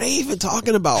fuck are they even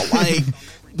talking about? Like,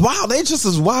 wow, they just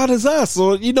as wild as us.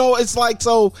 So, it's like,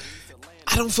 so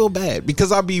I don't feel bad,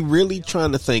 because I'll be really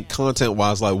trying to think content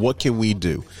wise, like, what can we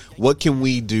do? What can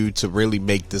we do to really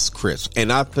make this crisp?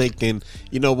 And I'm thinking,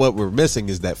 what we're missing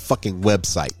is that fucking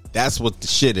website. That's what the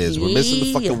shit is. We're missing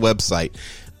the fucking website.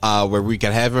 Where we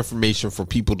can have information for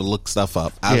people to look stuff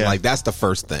up. I was like, that's the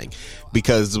first thing,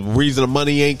 because the reason the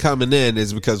money ain't coming in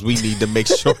is because we need to make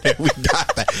sure that we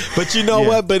got that. But you know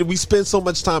what? But we spend so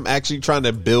much time actually trying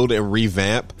to build and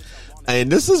revamp. And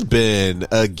this has been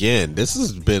a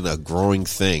growing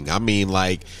thing. I mean,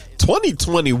 like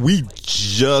 2020, we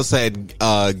just had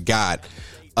got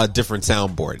a different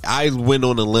soundboard. I went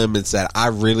on a limb and said, I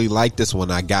really like this one.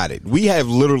 I got it. We have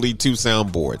literally 2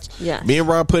 soundboards. Yeah. Me and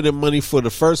Rob put in money for the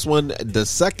first one. The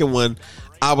second one,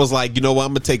 I was like, you know what?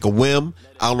 I'm going to take a whim.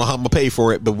 I don't know how I'm going to pay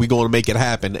for it, but we're going to make it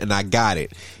happen. And I got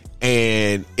it.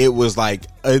 And it was like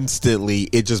instantly,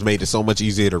 it just made it so much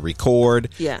easier to record,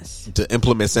 to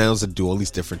implement sounds, and do all these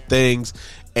different things.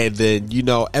 And then,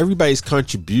 everybody's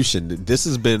contribution, this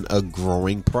has been a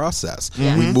growing process.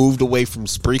 We moved away from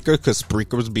Spreaker because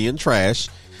Spreaker was being trash.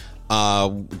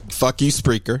 Fuck you,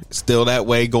 Spreaker. Still that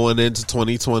way going into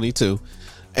 2022.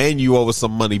 And you owe us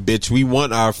some money, bitch. We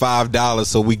want our $5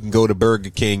 so we can go to Burger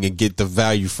King and get the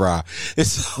value fry.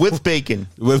 With bacon.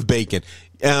 With bacon.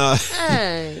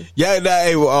 Okay.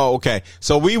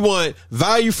 So we want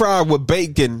value fry with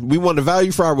bacon. We want a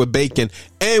value fry with bacon,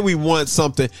 and we want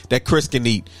something that Chris can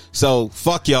eat. So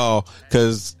fuck y'all,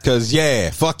 cause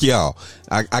fuck y'all.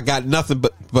 I got nothing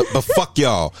but fuck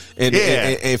y'all, and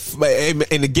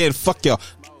again, fuck y'all.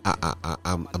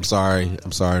 I'm sorry.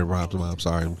 I'm sorry, Rob. I'm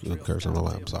sorry. I'm cursing a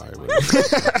lot. I'm sorry.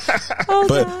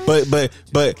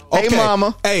 But okay. Hey,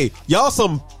 mama. Hey, y'all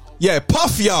some. Yeah,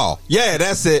 puff y'all. Yeah,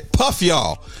 that's it. Puff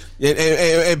y'all.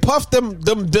 And puff the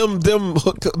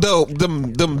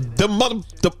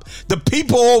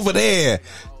people over there.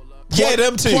 Yeah,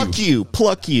 them too.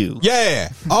 Pluck you. Yeah,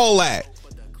 all that.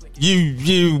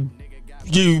 You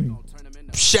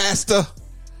Shasta.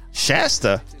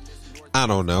 Shasta? I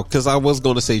don't know, because I was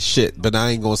going to say shit, but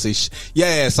I ain't going to say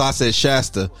yeah, so I said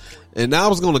Shasta. And I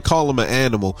was going to call him an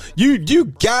animal. You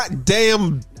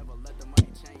goddamn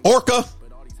orca.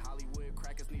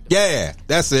 Yeah,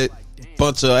 that's it.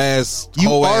 Bunch of ass. You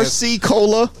RC ass.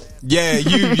 Cola. Yeah,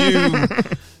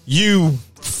 you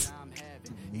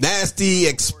nasty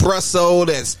espresso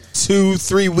that's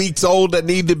 2-3 weeks old that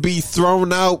need to be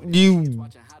thrown out.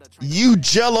 You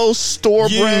Jello store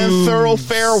brand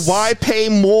thoroughfare. Why pay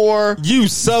more? You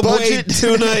Subway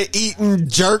tuna eating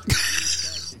jerk.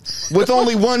 With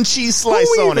only one cheese slice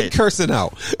on it. Cursing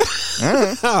out. All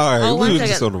right, we were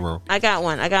just on the road. I got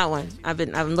one. I've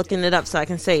been looking it up so I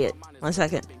can say it. 1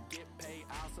 second.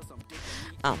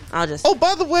 I'll just. Oh,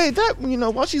 by the way, that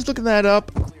while she's looking that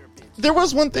up, there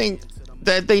was one thing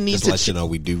that they need just to let you know.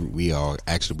 We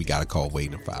got a call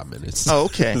waiting in 5 minutes. Oh,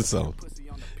 okay. So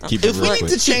Keep it If we real need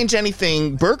quick. to change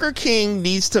anything, Burger King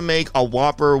needs to make a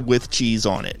Whopper with cheese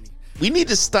on it. We need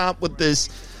to stop with this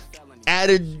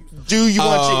added. Do you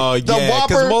want cheese? The yeah, 'cause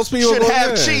Whopper most people should go,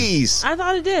 have yeah. cheese. I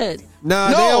thought it did.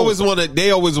 Nah, No. they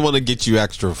always want to get you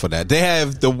extra for that. They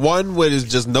have the one where there's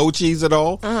just no cheese at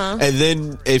all, and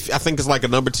then if I think it's like a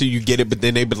number 2, you get it, but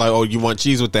then they be like, "Oh, you want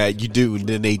cheese with that?" You do, and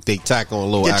then they tack on a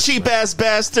little You extra. cheap ass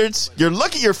bastards. You're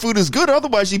lucky your food is good.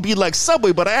 Otherwise, you'd be like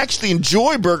Subway. But I actually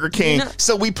enjoy Burger King, No.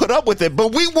 so we put up with it.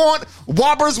 But we want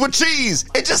Whoppers with cheese.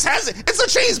 It just has it. It's a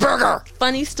cheeseburger.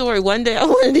 Funny story. One day I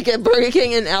wanted to get Burger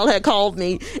King, and Al had called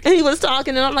me, and he was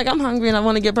talking, and I'm like, I'm hungry, and I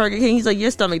want to get Burger King. He's like,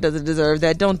 your stomach doesn't deserve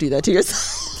that. Don't do that to yourself.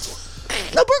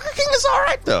 No, Burger King is all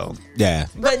right though. Yeah,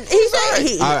 But he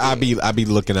said, I be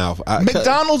looking out.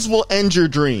 McDonald's will end your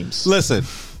dreams. Listen,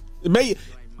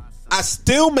 I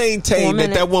still maintain that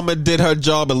 4 minutes. woman did her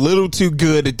job a little too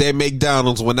good at that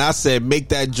McDonald's when I said make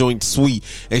that joint sweet,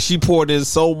 and she poured in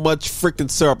so much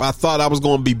freaking syrup. I thought I was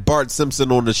going to be Bart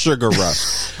Simpson on the Sugar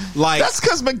Rush. Like That's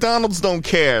because McDonald's don't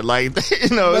care. Like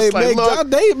it's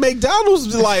like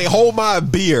McDonald's like hold my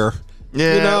beer.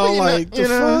 Yeah, you know, well, like the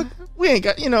fuck. We ain't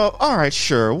got, all right,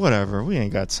 sure, whatever. We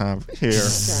ain't got time here.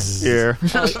 Here.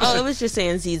 oh, it was just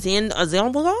saying Zizin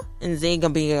Azambola and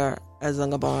Zingabeer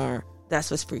Azangabar. That's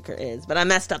what Spreaker is. But I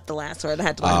messed up the last word. I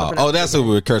had to learn Oh, that's what we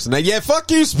were cursing. Now, yeah, fuck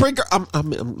you, Sprinkler.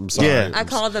 I'm sorry. Yeah. I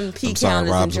call them I'm P sorry, counters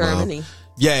in Rob's mom. Germany.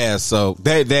 Yeah, so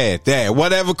there.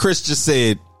 Whatever Chris just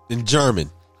said in German.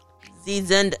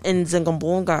 Zizend and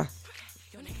Zingambonga.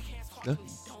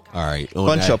 All right. On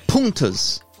Bunch that. of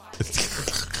puntas.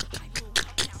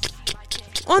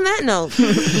 On that note,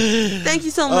 thank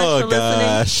you so much for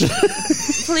listening.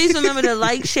 Gosh. Please remember to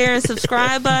like, share, and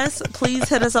subscribe us. Please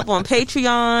hit us up on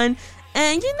Patreon.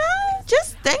 And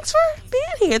just thanks for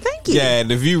being here. Thank you. Yeah,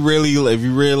 and if you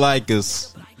really like us,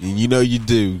 and you know you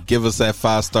do, give us that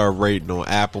 5-star rating on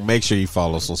Apple. Make sure you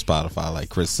follow us on Spotify, like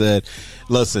Chris said.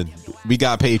 Listen, we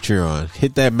got Patreon.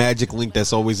 Hit that magic link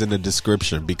that's always in the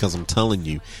description, because I'm telling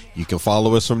you, you can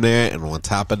follow us from there, and on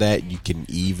top of that, you can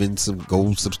even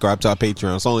go subscribe to our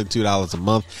Patreon. It's only $2 a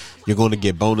month. You're going to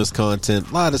get bonus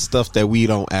content, a lot of stuff that we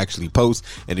don't actually post.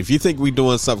 And if you think we're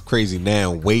doing something crazy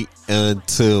now, wait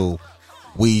until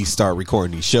we start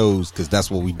recording these shows, because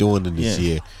that's what we're doing in this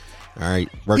year. All right,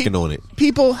 working on it.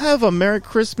 People, have a Merry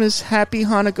Christmas, Happy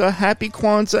Hanukkah, Happy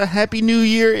Kwanzaa, Happy New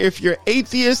Year. If you're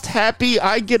atheist, happy.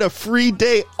 I get a free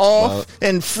day off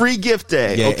and free gift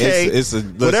day. Yeah, okay,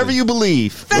 listen, whatever you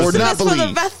believe or not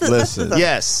believe. Listen,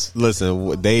 Yes,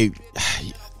 listen.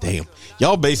 Damn.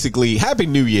 Y'all basically Happy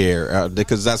New Year,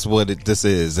 because that's what this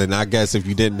is. And I guess if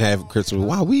you didn't have Christmas,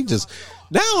 wow,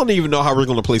 now I don't even know how we're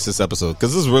going to place this episode,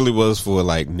 because this really was for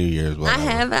like New Year's. I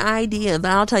have an idea,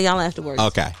 but I'll tell y'all afterwards.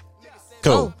 Okay.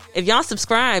 Cool. Oh, if y'all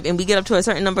subscribe and we get up to a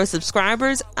certain number of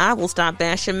subscribers, I will stop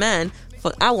bashing men.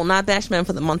 I will not bash men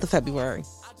for the month of February.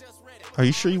 Are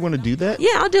you sure you want to do that?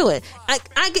 Yeah, I'll do it.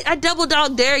 I double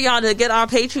dog dare y'all to get our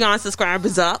Patreon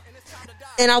subscribers up,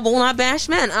 and I will not bash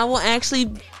men. I will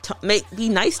actually be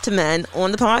nice to men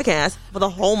on the podcast for the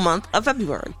whole month of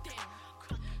February,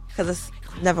 because it's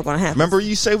never going to happen. Remember,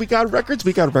 you say we got records?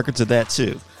 We got records of that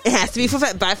too. It has to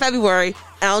be by February.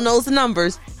 Al knows the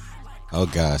numbers. Oh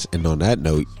gosh. And on that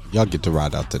note, y'all get to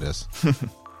ride out to this.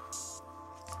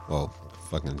 Well,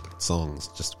 fucking song's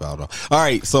just about all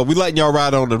right, so we letting y'all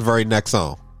ride on the very next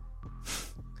song.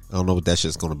 I don't know what that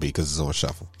shit's gonna be, because it's on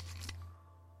shuffle.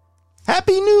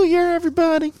 Happy New Year,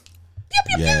 everybody.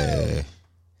 Yeah.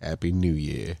 Happy New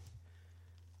Year.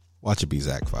 Watch it be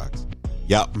Zach Fox.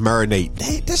 Yup, marinate.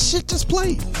 Hey, that shit just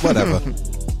played. Whatever.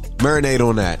 Marinate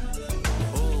on that.